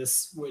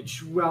Sirius,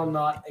 which, while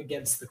not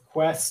against the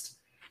quest,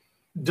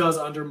 does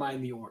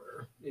undermine the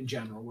order in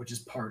general, which is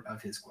part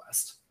of his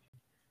quest.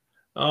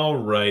 All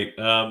right.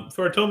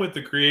 For Atonement,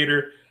 the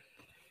creator.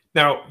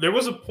 Now, there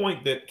was a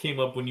point that came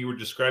up when you were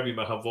describing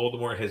about how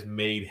Voldemort has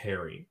made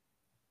Harry.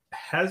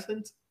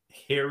 Hasn't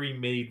Harry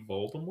made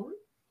Voldemort?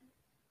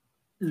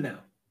 No.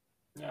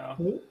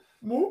 No.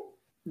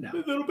 No.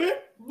 A little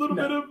bit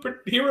No. of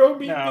hero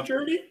meeting No. the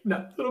journey. No.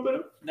 A little bit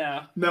of.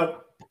 No.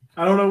 No.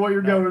 I don't know what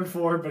you're No. going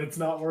for, but it's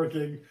not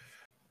working.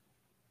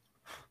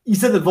 You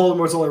said that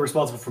Voldemort's only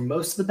responsible for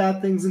most of the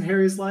bad things in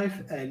Harry's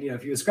life, and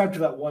if you ascribe to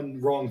that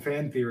one wrong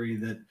fan theory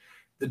that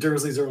the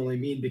Dursleys are only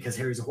mean because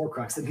Harry's a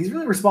Horcrux, then he's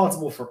really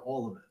responsible for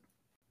all of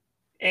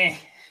it.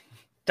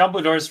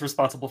 Dumbledore's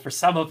responsible for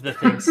some of the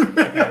things in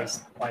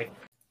Harry's life.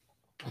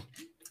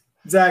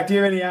 Zach, do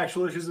you have any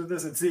actual issues with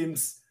this? It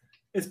seems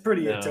it's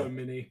pretty No.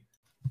 atonement-y.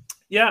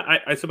 Yeah,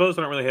 I suppose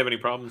I don't really have any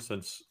problems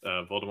since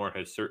Voldemort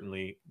has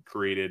certainly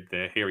created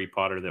the Harry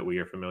Potter that we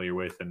are familiar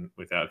with, and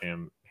without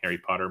him, Harry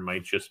Potter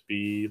might just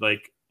be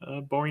like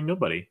a boring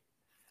nobody.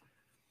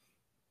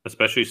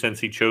 Especially since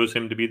he chose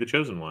him to be the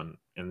chosen one,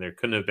 and there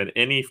couldn't have been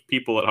any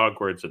people at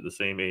Hogwarts at the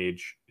same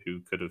age who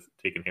could have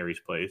taken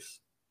Harry's place.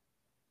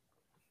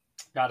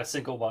 Not a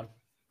single one.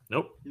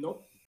 Nope.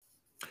 Nope.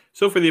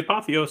 So for the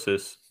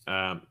apotheosis,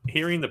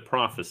 hearing the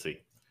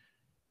prophecy,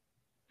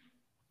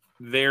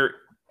 there's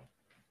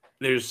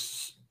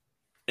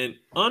an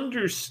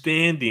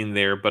understanding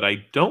there, but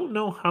I don't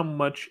know how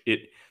much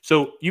it.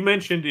 So you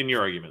mentioned in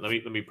your argument. Let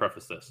me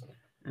preface this.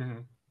 Mm-hmm.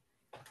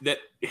 That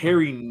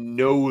Harry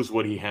knows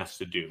what he has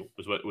to do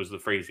was the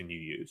phrasing you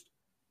used.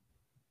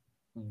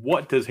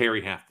 What does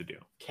Harry have to do?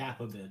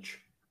 Cap a bitch.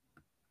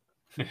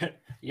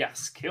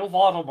 Yes, kill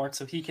Voldemort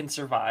so he can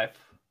survive.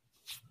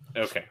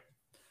 Okay.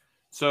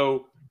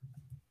 So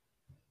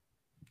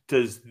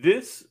is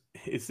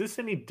this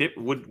any dip?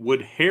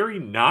 Would Harry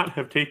not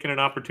have taken an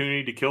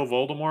opportunity to kill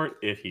Voldemort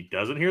if he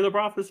doesn't hear the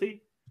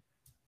prophecy?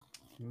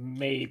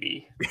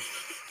 Maybe.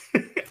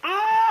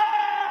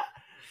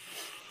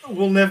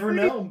 We'll never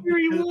know.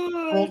 Harry because would.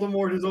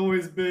 Voldemort has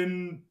always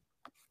been.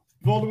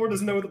 Voldemort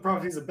doesn't know what the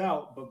prophecy's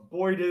about, but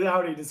boy,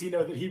 howdy, does he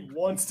know that he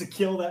wants to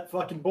kill that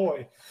fucking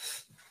boy.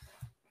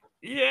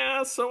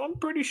 Yeah, so I'm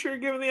pretty sure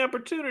given the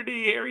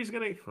opportunity, Harry's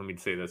gonna. Let me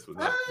say this with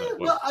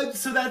that.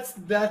 So that's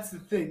the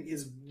thing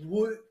is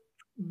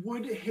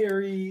would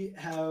Harry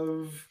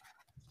have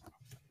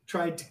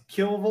tried to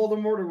kill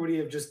Voldemort, or would he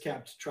have just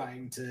kept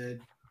trying to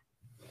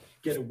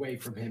get away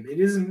from him? It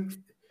isn't.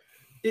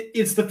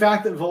 It's the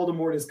fact that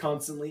Voldemort is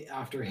constantly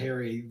after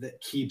Harry that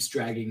keeps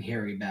dragging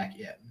Harry back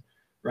in,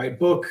 right?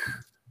 Book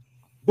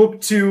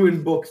 2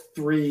 and book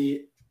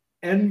 3,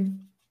 and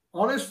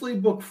honestly,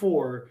 book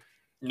 4.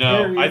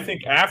 No, Harry- I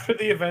think after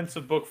the events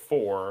of book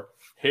 4,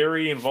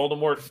 Harry and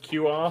Voldemort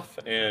queue off,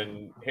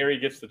 and Harry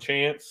gets the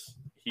chance.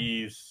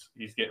 He's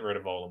getting rid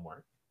of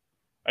Voldemort.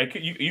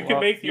 You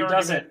can make the he argument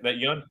doesn't. that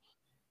young.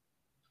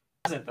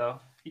 Doesn't though.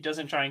 He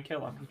doesn't try and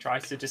kill him. He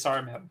tries to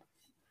disarm him.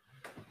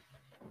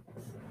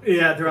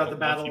 Yeah, throughout the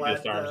battle.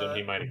 Once he disarms him,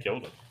 he might have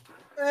killed him.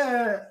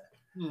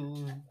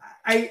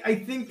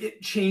 I think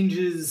it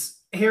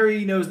changes.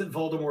 Harry knows that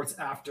Voldemort's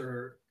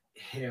after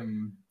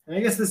him, and I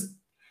guess this,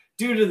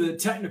 due to the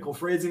technical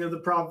phrasing of the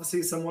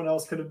prophecy, someone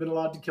else could have been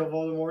allowed to kill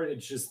Voldemort.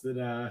 It's just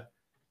that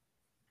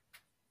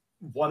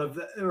one of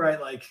the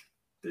like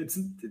it's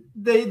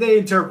they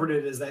interpret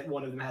it as that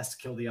one of them has to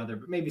kill the other,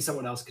 but maybe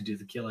someone else could do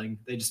the killing.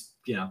 They just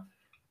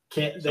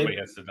can't. Somebody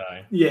has to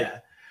die. Yeah,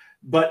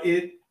 but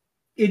it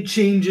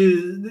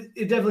changes.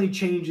 It definitely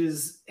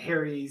changes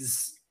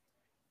Harry's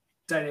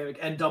dynamic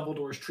and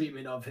Dumbledore's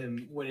treatment of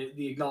him when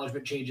the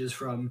acknowledgement changes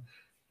from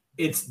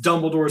it's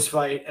Dumbledore's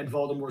fight and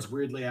Voldemort's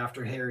weirdly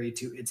after Harry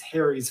to it's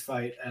Harry's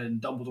fight and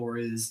Dumbledore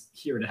is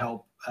here to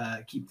help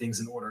keep things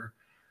in order.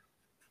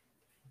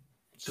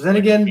 So then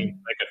again,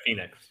 like a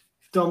phoenix.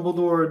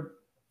 Dumbledore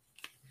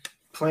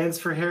plans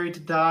for Harry to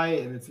die,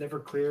 and it's never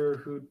clear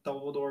who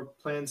Dumbledore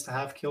plans to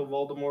have kill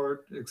Voldemort,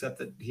 except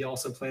that he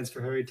also plans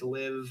for Harry to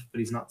live, but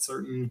he's not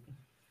certain.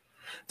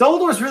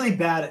 Dumbledore's really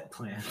bad at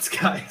plans,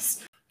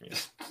 guys. Yeah.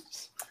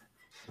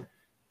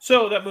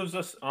 So that moves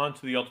us on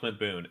to the ultimate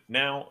boon.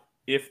 Now,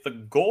 if the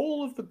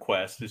goal of the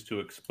quest is to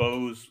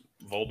expose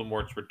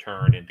Voldemort's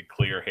return and to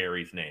clear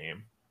Harry's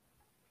name,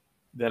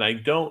 then I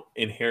don't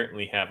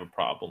inherently have a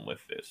problem with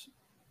this.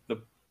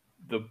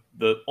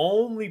 The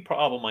only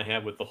problem I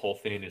have with the whole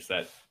thing is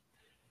that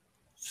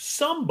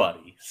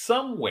somebody,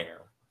 somewhere,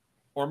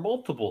 or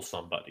multiple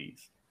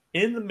somebodies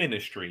in the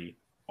Ministry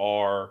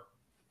are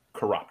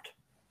corrupt,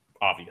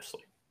 obviously,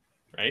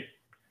 right?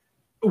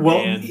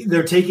 Well,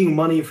 they're taking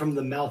money from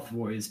the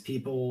Malfoys,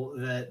 people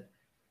that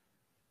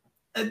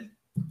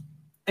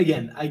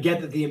again, I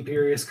get that the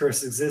Imperious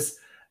Curse exists.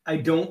 I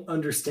don't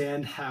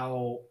understand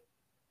how,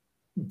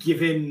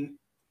 given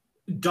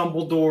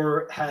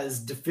Dumbledore has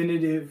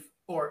definitive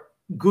or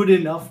good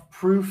enough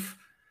proof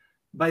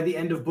by the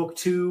end of book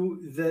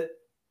 2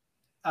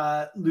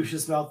 that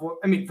Lucius Malfoy.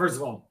 I mean, first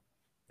of all,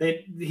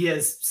 he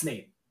has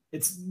Snape.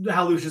 It's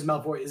how Lucius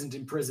Malfoy isn't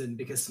in prison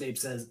because Snape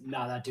says,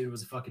 "Nah, that dude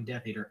was a fucking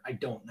Death Eater." I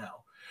don't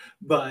know,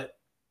 but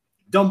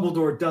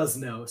Dumbledore does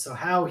know. So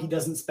how he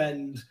doesn't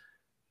spend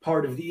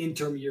part of the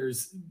interim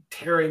years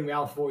tearing the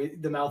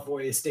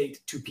Malfoy estate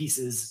to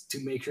pieces to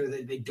make sure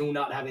that they do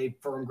not have a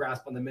firm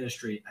grasp on the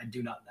Ministry, I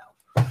do not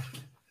know.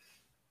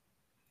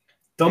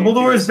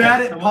 Dumbledore is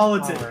bad at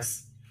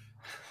politics.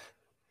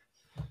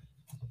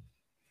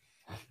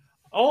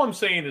 All I'm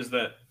saying is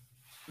that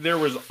there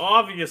was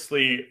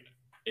obviously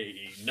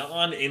a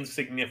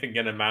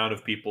non-insignificant amount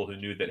of people who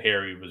knew that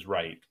Harry was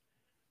right.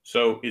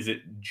 So is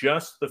it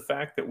just the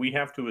fact that we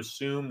have to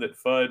assume that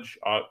Fudge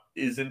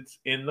isn't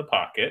in the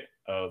pocket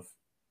of,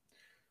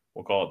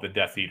 we'll call it the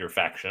Death Eater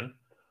faction,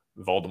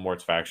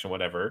 Voldemort's faction,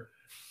 whatever,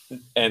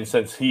 and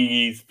since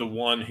he's the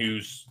one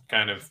who's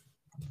kind of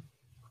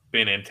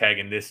been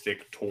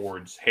antagonistic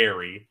towards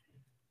Harry,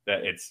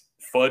 that it's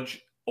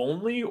Fudge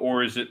only,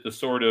 or is it the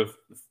sort of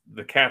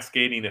the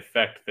cascading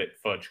effect that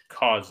Fudge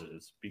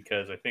causes?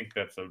 Because I think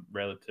that's a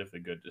relatively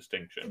good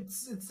distinction.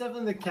 It's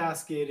definitely the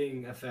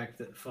cascading effect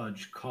that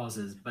Fudge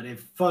causes, but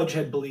if Fudge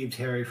had believed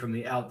Harry from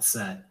the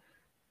outset,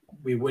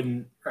 we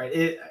wouldn't,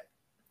 right?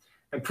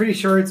 I'm pretty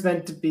sure it's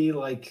meant to be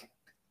like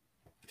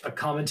a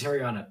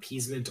commentary on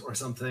appeasement or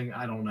something.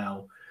 I don't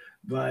know.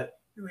 But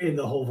in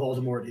the whole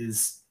Voldemort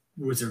is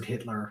Wizard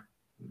Hitler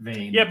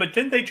vein. Yeah, but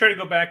didn't they try to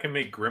go back and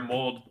make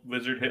Grimwald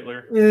Wizard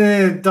Hitler?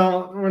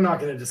 We're not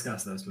going to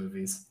discuss those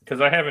movies.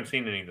 Because I haven't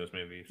seen any of those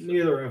movies. So.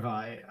 Neither have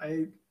I.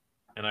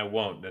 And I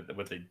won't.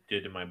 What they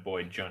did to my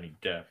boy Johnny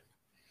Depp.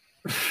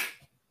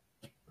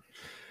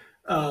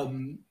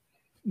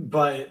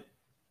 But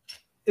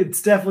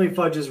it's definitely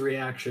Fudge's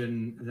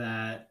reaction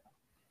that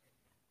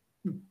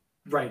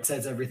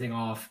sets everything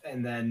off,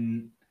 and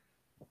then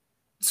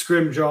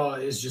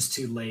Scrimjaw is just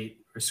too late.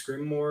 Or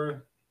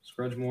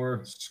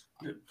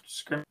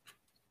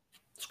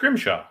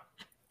Scrimshaw.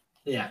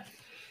 Yeah.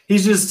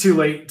 He's just too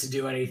late to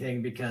do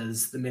anything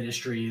because the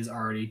Ministry is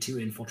already too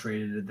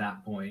infiltrated at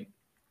that point.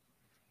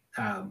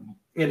 And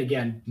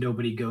again,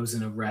 nobody goes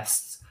and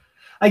arrests.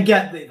 I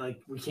get that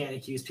we can't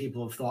accuse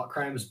people of thought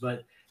crimes,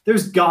 but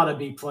there's got to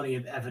be plenty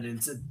of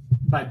evidence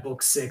by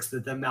book 6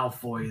 that the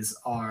Malfoys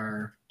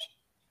are...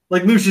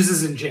 Lucius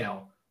is in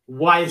jail.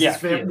 Why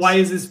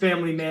is his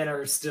family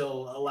manor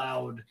still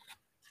allowed?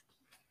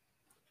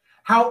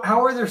 How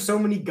are there so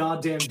many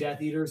goddamn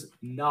Death Eaters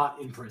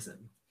not in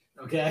prison?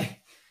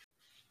 Okay?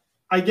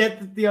 I get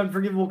that the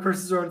unforgivable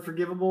curses are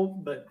unforgivable,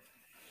 but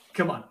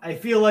come on. I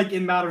feel like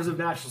in matters of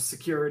national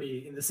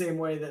security, in the same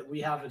way that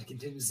we have a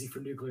contingency for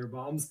nuclear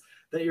bombs,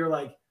 that you're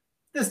like,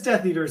 this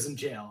Death Eater is in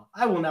jail.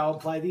 I will now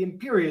apply the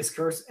Imperious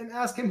Curse and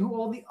ask him who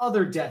all the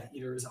other Death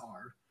Eaters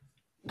are.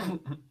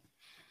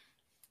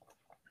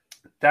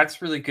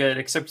 That's really good,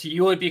 except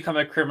you would become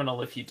a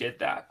criminal if you did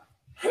that.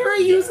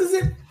 Harry uses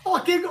it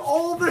fucking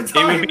all the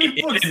time.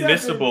 It would be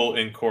inadmissible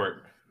in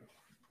court.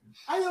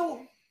 I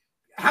don't...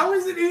 How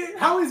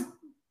is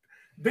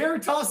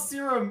Veritas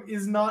Serum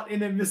is not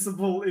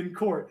inadmissible in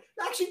court?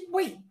 Actually,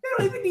 wait. They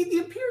don't even need the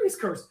Imperious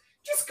Curse.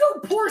 Just go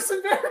pour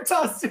some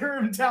Veritas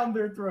Serum down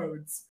their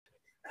throats.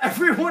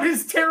 Everyone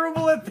is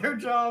terrible at their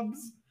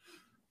jobs.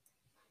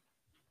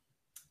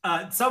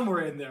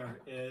 Somewhere in there,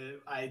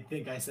 I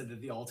think I said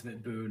that the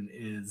ultimate boon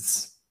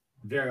is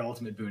very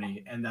ultimate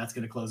boony, and that's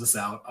going to close us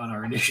out on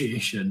our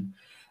initiation.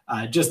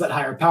 Just that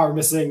higher power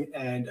missing,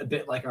 and a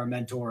bit like our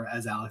mentor,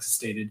 as Alex has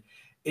stated,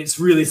 it's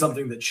really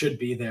something that should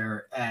be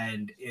there,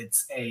 and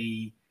it's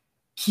a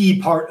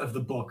key part of the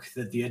book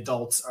that the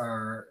adults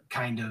are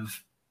kind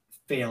of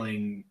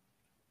failing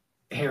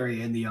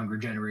Harry and the younger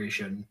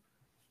generation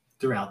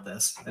throughout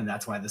this, and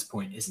that's why this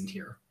point isn't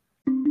here.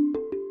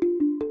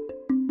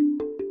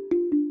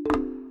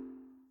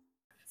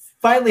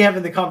 Finally,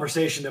 having the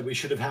conversation that we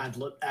should have had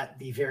at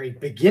the very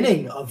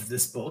beginning of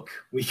this book,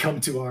 we come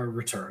to our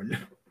return.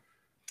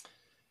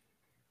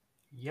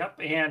 Yep,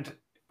 and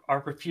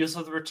our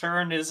refusal to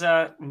return is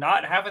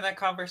not having that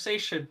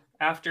conversation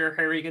after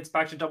Harry gets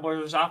back to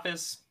Dumbledore's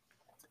office.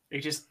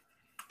 They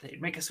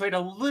make us wait a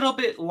little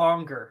bit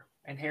longer,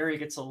 and Harry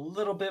gets a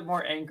little bit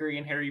more angry,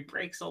 and Harry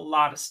breaks a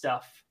lot of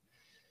stuff.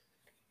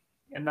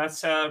 And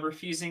that's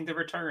refusing the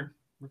return,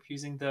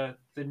 refusing the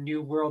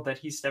new world that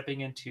he's stepping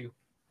into.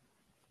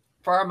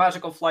 For our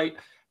magical flight,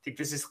 I think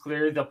this is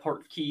clearly the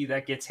port key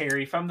that gets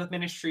Harry from the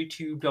Ministry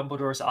to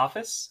Dumbledore's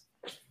office.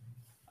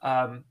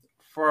 And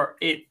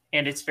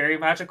it's very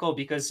magical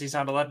because he's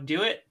not allowed to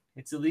do it.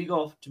 It's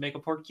illegal to make a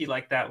port key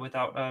like that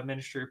without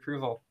Ministry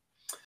approval.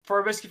 For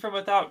a rescue from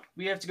without,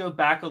 we have to go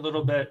back a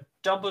little bit.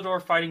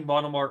 Dumbledore fighting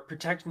Voldemort,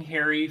 protecting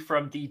Harry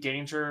from the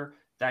danger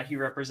that he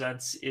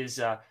represents is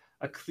a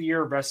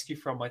clear rescue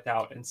from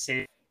without and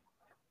save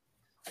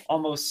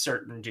almost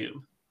certain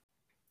doom.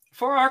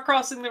 For our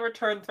crossing the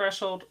return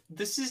threshold,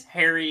 this is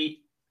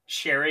Harry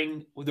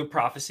sharing the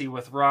prophecy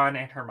with Ron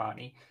and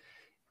Hermione.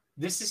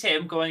 This is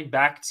him going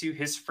back to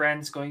his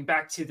friends, going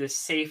back to this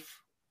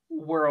safe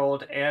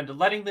world and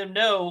letting them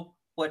know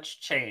what's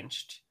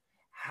changed,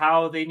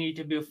 how they need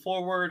to move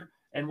forward,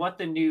 and what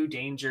the new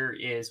danger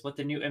is, what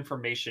the new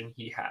information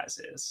he has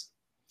is.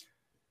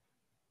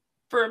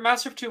 For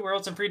Master of Two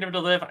Worlds and Freedom to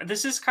Live,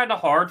 this is kind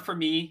of hard for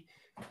me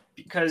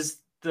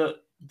because the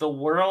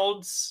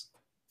worlds,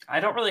 I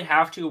don't really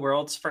have two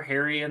worlds for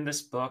Harry in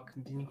this book.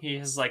 He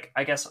has, like,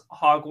 I guess,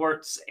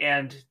 Hogwarts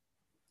and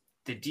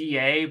the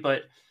DA,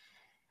 but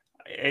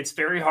it's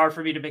very hard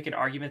for me to make an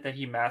argument that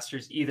he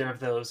masters either of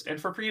those. And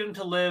for Freedom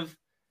to Live,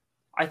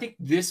 I think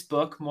this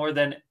book, more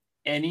than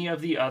any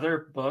of the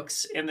other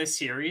books in the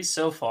series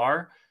so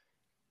far,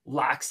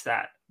 lacks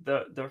that.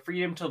 The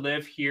freedom to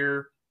live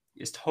here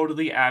is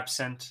totally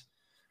absent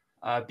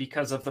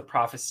because of the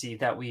prophecy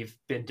that we've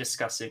been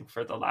discussing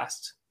for the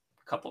last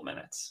couple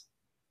minutes.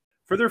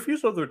 For the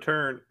refusal to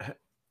return,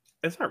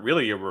 it's not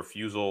really a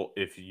refusal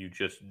if you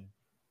just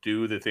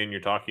do the thing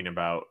you're talking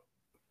about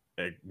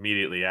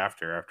immediately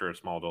after a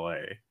small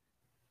delay.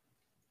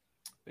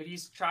 But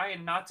he's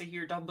trying not to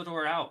hear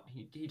Dumbledore out.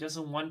 He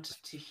doesn't want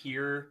to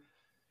hear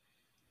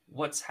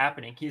what's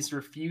happening. He's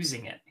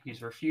refusing it.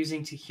 He's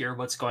refusing to hear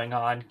what's going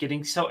on,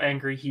 getting so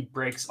angry he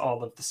breaks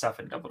all of the stuff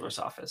in Dumbledore's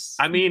office.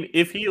 I mean,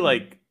 if he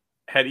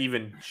had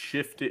even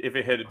shifted, if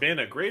it had been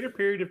a greater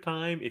period of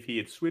time, if he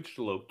had switched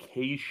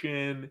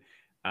location,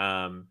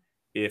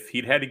 if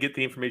he'd had to get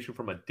the information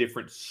from a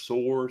different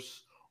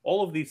source,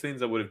 all of these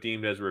things I would have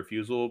deemed as a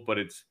refusal, but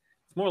it's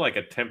more like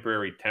a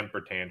temporary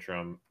temper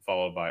tantrum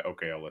followed by,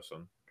 okay, I'll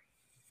listen.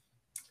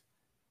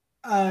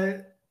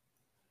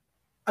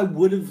 I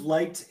would have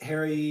liked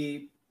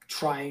Harry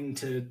trying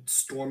to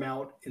storm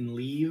out and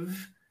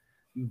leave,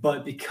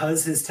 but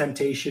because his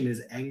temptation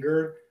is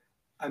anger,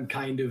 I'm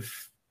kind of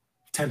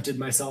tempted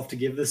myself to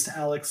give this to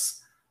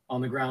Alex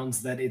on the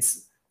grounds that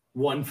it's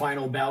one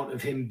final bout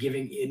of him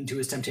giving in to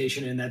his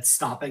temptation, and that's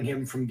stopping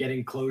him from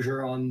getting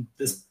closure on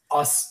this,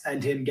 us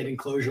and him getting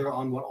closure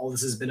on what all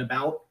this has bent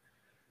about.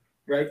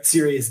 Right?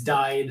 Sirius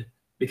died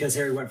because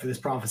Harry went for this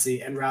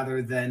prophecy, and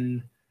rather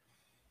than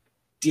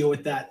deal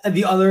with that, and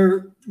the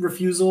other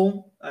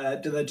refusal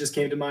that just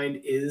came to mind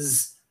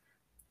is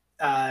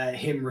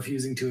him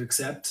refusing to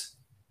accept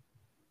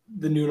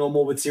the new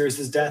normal with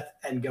Sirius's death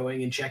and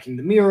going and checking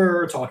the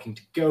mirror, talking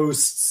to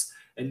ghosts,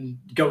 and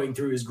going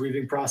through his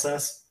grieving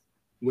process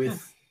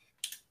with,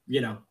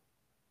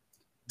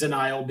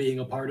 denial being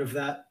a part of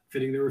that,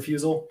 fitting the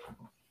refusal.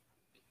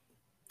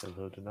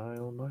 Hello,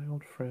 denial, my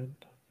old friend.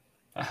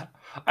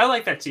 I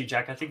like that too,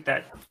 Jack. I think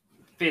that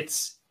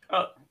fits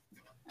a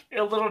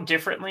little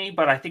differently,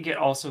 but I think it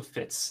also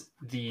fits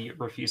the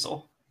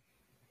refusal.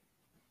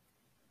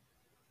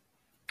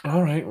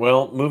 All right.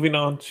 Well, moving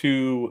on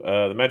to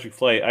the Magic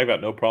Flay, I've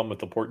got no problem with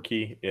the port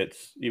key.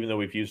 It's, even though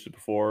we've used it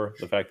before,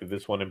 the fact that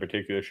this one in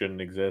particular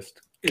shouldn't exist.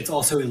 It's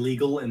also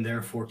illegal and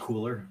therefore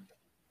cooler.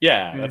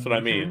 Yeah, that's what I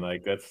mean.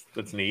 Like,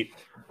 that's neat.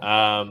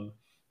 The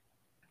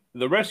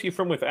Rescue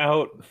from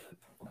Without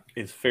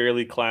is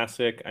fairly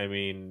classic. I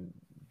mean,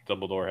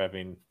 Dumbledore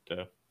having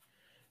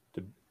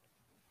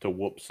to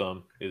whoop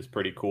some is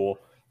pretty cool.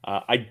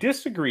 I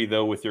disagree,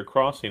 though, with your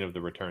crossing of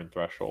the return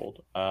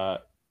threshold.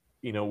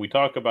 We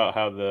talk about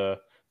how the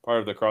part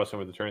of the crossing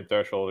with the return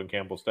threshold in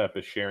Campbell's Step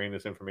is sharing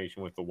this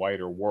information with the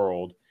wider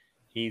world.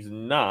 He's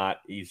not.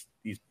 He's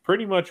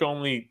pretty much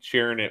only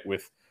sharing it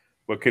with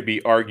what could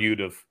be argued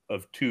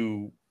of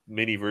two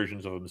mini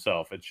versions of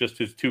himself. It's just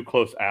his two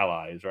close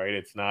allies, right?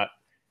 It's not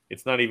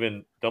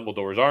even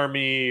Dumbledore's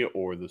army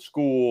or the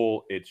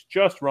school. It's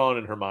just Ron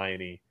and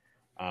Hermione.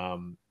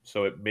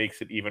 So it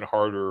makes it even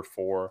harder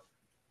for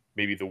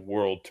maybe the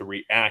world to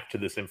react to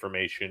this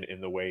information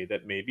in the way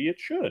that maybe it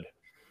should.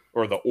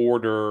 Or the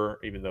Order,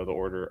 even though the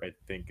Order, I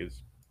think,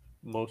 is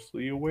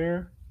mostly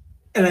aware.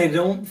 And I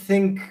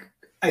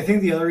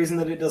think the other reason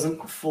that it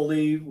doesn't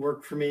fully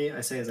work for me,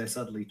 I say as I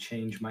suddenly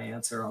change my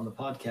answer on the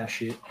podcast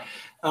sheet,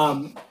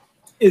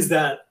 is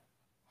that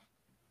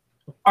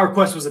our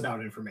quest was about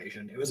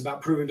information. It was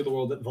about proving to the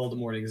world that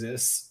Voldemort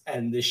exists,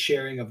 and the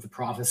sharing of the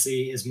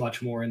prophecy is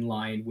much more in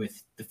line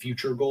with the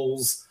future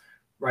goals,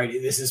 right?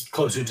 This is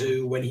closer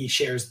to when he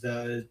shares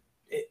the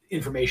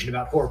information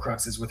about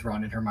Horcruxes with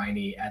Ron and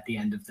Hermione at the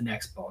end of the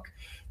next book.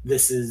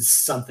 This is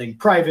something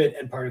private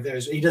and part of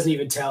theirs. He doesn't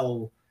even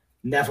tell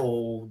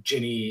Neville,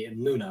 Ginny,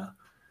 and Luna.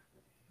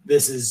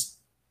 This is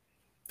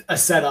a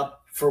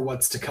setup for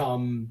what's to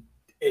come.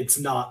 It's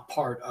not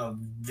part of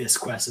this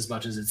quest as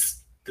much as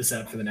it's the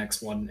setup for the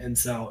next one. And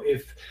so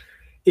if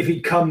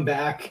he'd come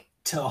back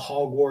to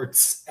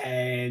Hogwarts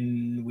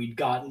and we'd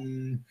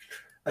gotten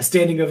a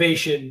standing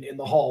ovation in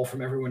the hall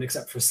from everyone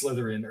except for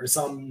Slytherin, or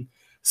some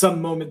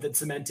moment that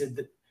cemented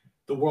that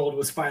the world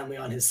was finally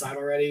on his side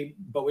already,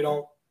 but we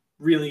don't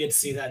really get to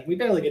see that. And we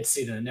barely get to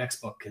see it in the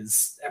next book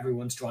because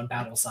everyone's drawn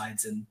battle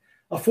sides and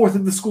a fourth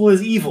of the school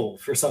is evil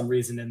for some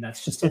reason, and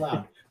that's just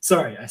allowed.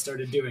 Sorry, I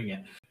started doing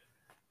it.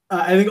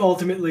 I think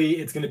ultimately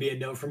it's going to be a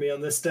no for me on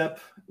this step,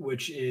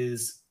 which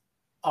is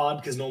odd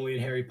because normally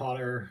in Harry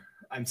Potter,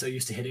 I'm so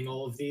used to hitting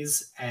all of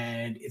these,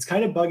 and it's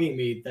kind of bugging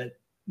me that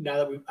now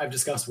that I've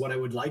discussed what I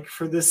would like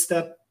for this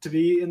step to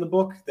be in the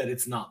book, that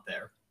it's not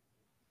there.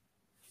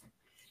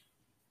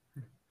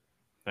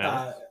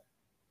 Yeah.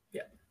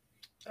 Yeah.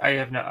 I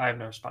have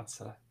no response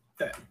to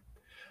that.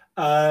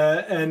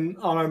 And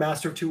on our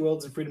Master of Two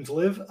Worlds and Freedom to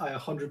Live, I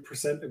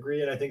 100%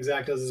 agree, and I think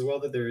Zach does as well,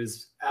 that there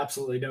is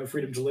absolutely no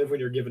freedom to live when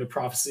you're given a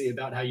prophecy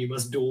about how you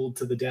must duel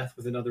to the death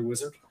with another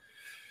wizard.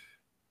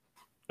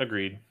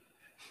 Agreed.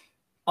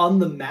 On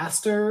the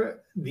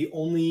Master, the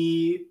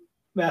only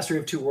Mastery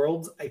of Two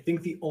Worlds, I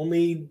think the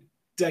only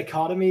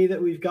dichotomy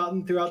that we've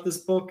gotten throughout this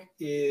book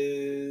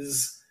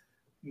is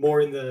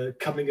more in the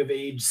coming of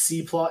age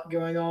C plot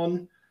going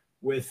on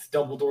with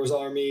Dumbledore's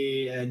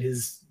army and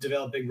his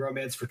developing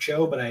romance for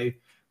Cho, but I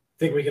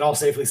think we can all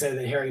safely say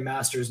that Harry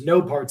masters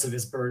no parts of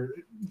his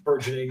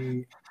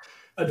burgeoning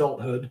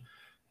adulthood,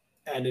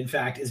 and in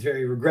fact is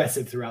very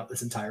regressive throughout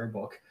this entire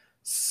book.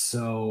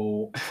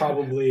 So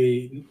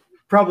probably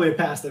a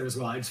pass there as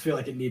well. I just feel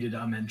like it needed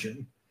a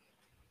mention.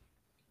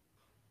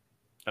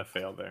 A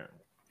fail there.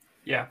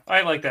 Yeah,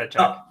 I like that,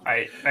 Jack.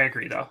 I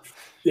agree, though.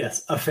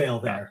 Yes, a fail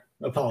there.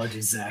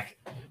 Apologies, Zach.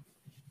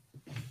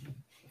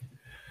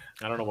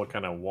 I don't know what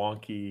kind of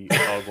wonky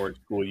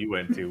Hogwarts school you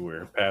went to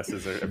where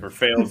passes are, or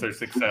fails are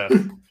success,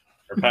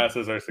 or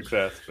passes are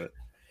success. But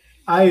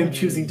I am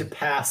choosing to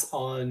pass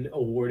on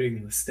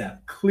awarding the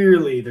step.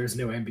 Clearly, there's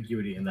no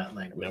ambiguity in that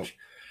language.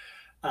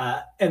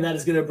 Nope. And that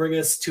is going to bring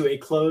us to a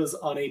close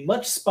on a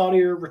much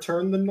spottier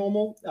return than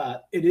normal.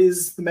 It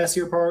is the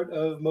messier part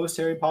of most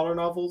Harry Potter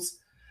novels,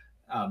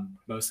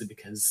 mostly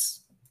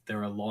because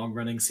they're a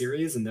long-running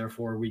series, and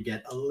therefore we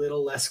get a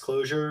little less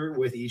closure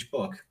with each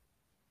book.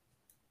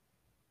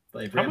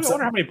 I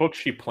wonder how many books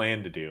she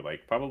planned to do.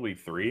 Like probably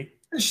 3.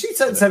 She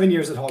said 7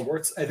 years at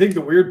Hogwarts. I think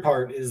the weird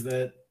part is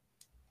that,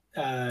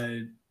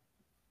 I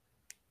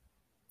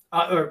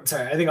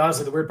think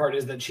honestly the weird part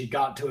is that she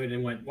got to it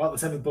and went, well, the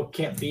 7th book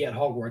can't be at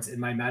Hogwarts in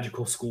my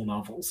magical school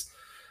novels.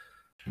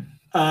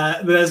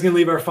 But that's going to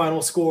leave our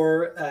final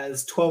score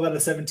as 12 out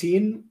of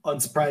 17.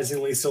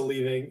 Unsurprisingly, still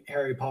leaving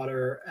Harry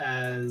Potter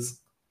as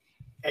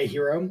a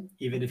hero,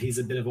 even if he's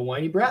a bit of a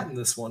whiny brat in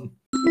this one.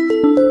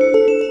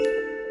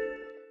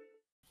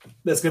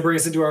 That's going to bring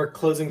us into our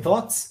closing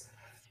thoughts.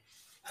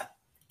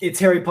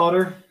 It's Harry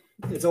Potter.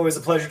 It's always a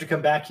pleasure to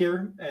come back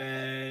here,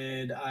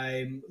 and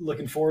I'm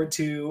looking forward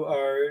to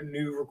our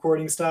new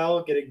recording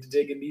style, getting to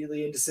dig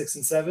immediately into 6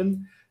 and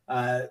 7.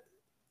 I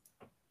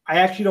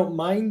actually don't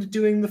mind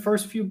doing the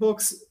first few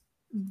books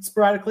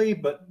sporadically,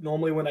 but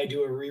normally when I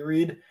do a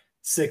reread,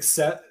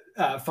 5,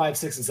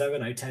 6, and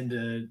 7, I tend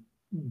to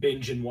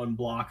binge in one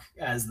block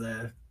as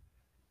the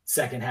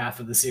second half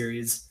of the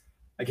series.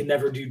 I can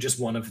never do just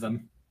one of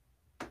them.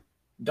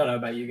 Don't know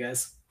about you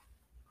guys.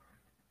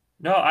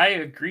 No, I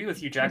agree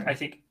with you, Jack. I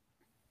think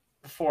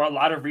for a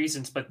lot of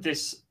reasons, but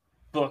this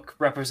book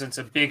represents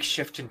a big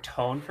shift in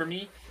tone for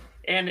me.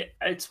 And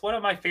it's one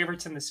of my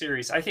favorites in the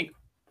series. I think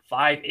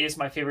 5 is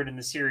my favorite in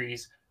the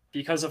series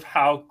because of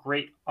how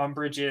great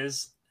Umbridge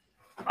is.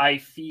 I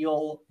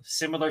feel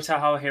similar to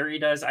how Harry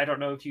does. I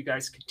don't know if you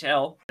guys could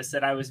tell, is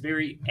that I was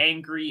very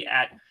angry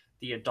at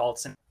the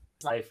adults in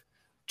his life,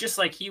 just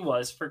like he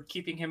was, for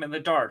keeping him in the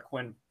dark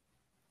when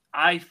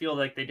I feel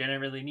like they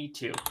didn't really need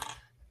to.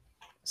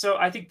 So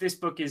I think this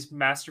book is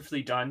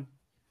masterfully done,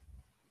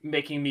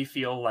 making me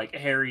feel like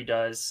Harry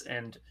does,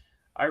 and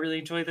I really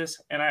enjoy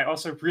this. And I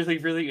also really,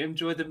 really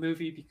enjoy the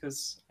movie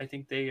because I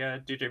think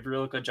they did a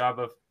real good job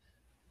of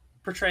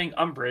portraying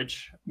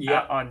Umbridge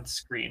on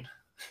screen.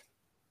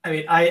 I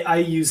mean, I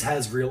use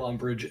has real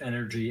Umbridge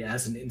energy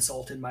as an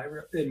insult in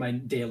my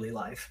daily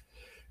life.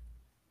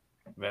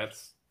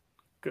 That's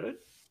good.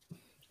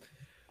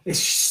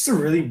 It's just a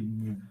really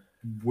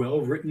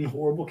well-written,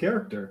 horrible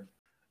character.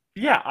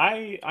 Yeah,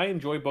 I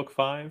enjoy book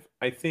 5.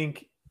 I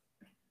think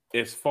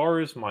as far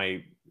as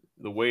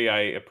the way I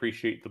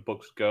appreciate the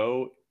books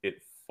go,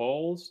 it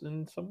falls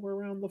in somewhere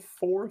around the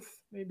 4th,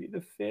 maybe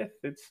the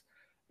 5th.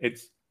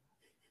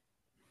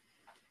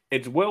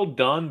 It's well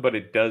done, but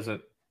it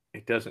doesn't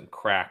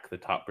crack the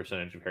top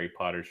percentage of Harry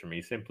Potters for me,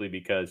 simply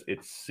because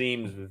it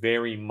seems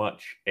very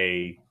much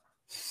a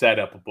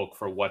setup book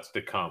for what's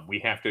to come. We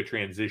have to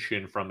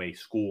transition from a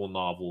school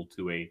novel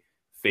to a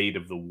Fate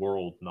of the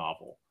World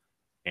novel,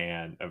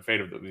 and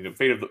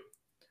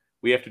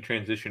we have to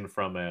transition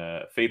from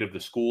a Fate of the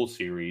School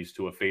series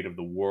to a Fate of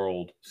the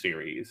World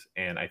series,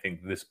 and I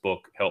think this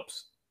book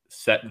helps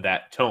set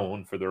that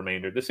tone for the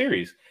remainder of the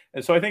series.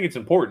 And so I think it's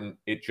important.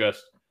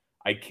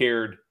 I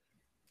cared,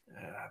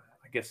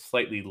 I guess,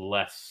 slightly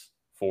less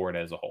for it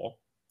as a whole.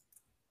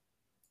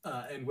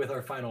 And with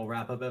our final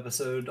wrap-up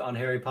episode on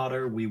Harry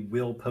Potter, we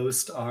will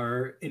post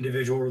our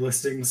individual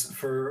listings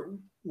for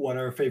what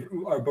our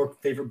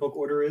favorite book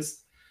order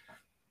is.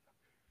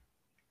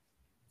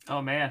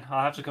 Oh man,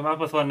 I'll have to come up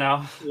with one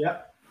now.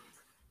 Yeah,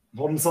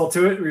 holding salt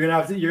to it. You're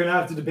gonna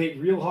have to debate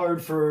real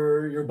hard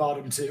for your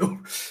bottom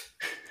 2.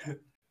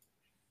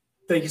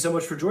 Thank you so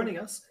much for joining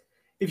us.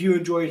 If you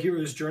enjoyed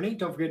Hero's Journey,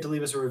 don't forget to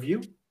leave us a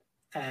review.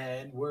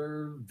 And and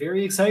we're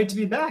very excited to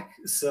be back.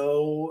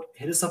 So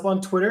hit us up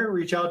on Twitter,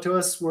 reach out to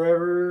us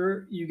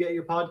wherever you get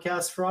your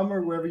podcast from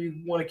or wherever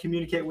you want to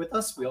communicate with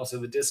us. We also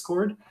have a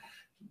Discord,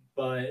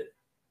 but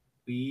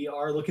we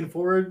are looking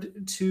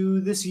forward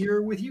to this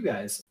year with you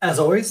guys. As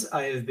always,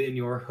 I have been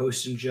your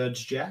host and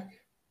judge, Jack.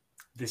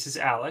 This is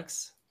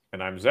Alex.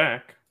 And I'm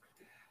Zach.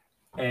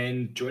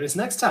 And join us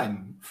next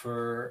time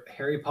for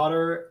Harry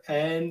Potter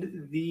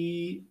and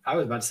I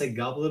was about to say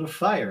Goblet of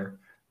Fire.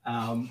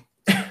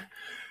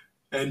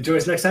 And join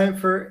us next time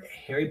for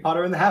Harry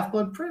Potter and the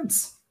Half-Blood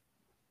Prince.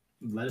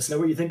 Let us know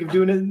what you think of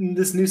doing it in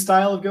this new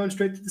style of going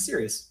straight through the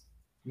series.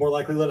 More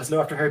likely let us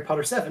know after Harry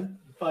Potter 7,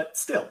 but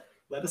still,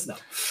 let us know.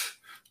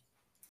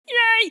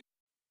 Yay!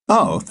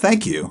 Oh,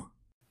 thank you.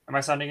 Am I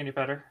sounding any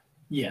better?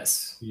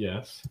 Yes.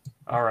 Yes.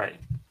 All right,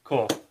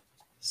 cool.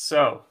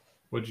 So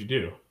What'd you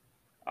do?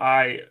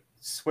 I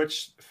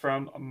switched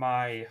from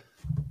my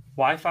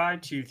Wi-Fi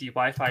to the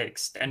Wi-Fi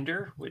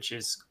extender, which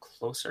is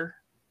closer.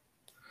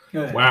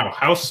 Wow,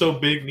 house so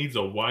big needs a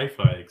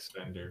Wi-Fi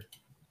extender.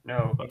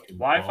 No, Fucking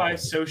Wi-Fi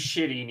balls. is so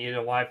shitty, you need a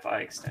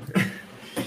Wi-Fi extender.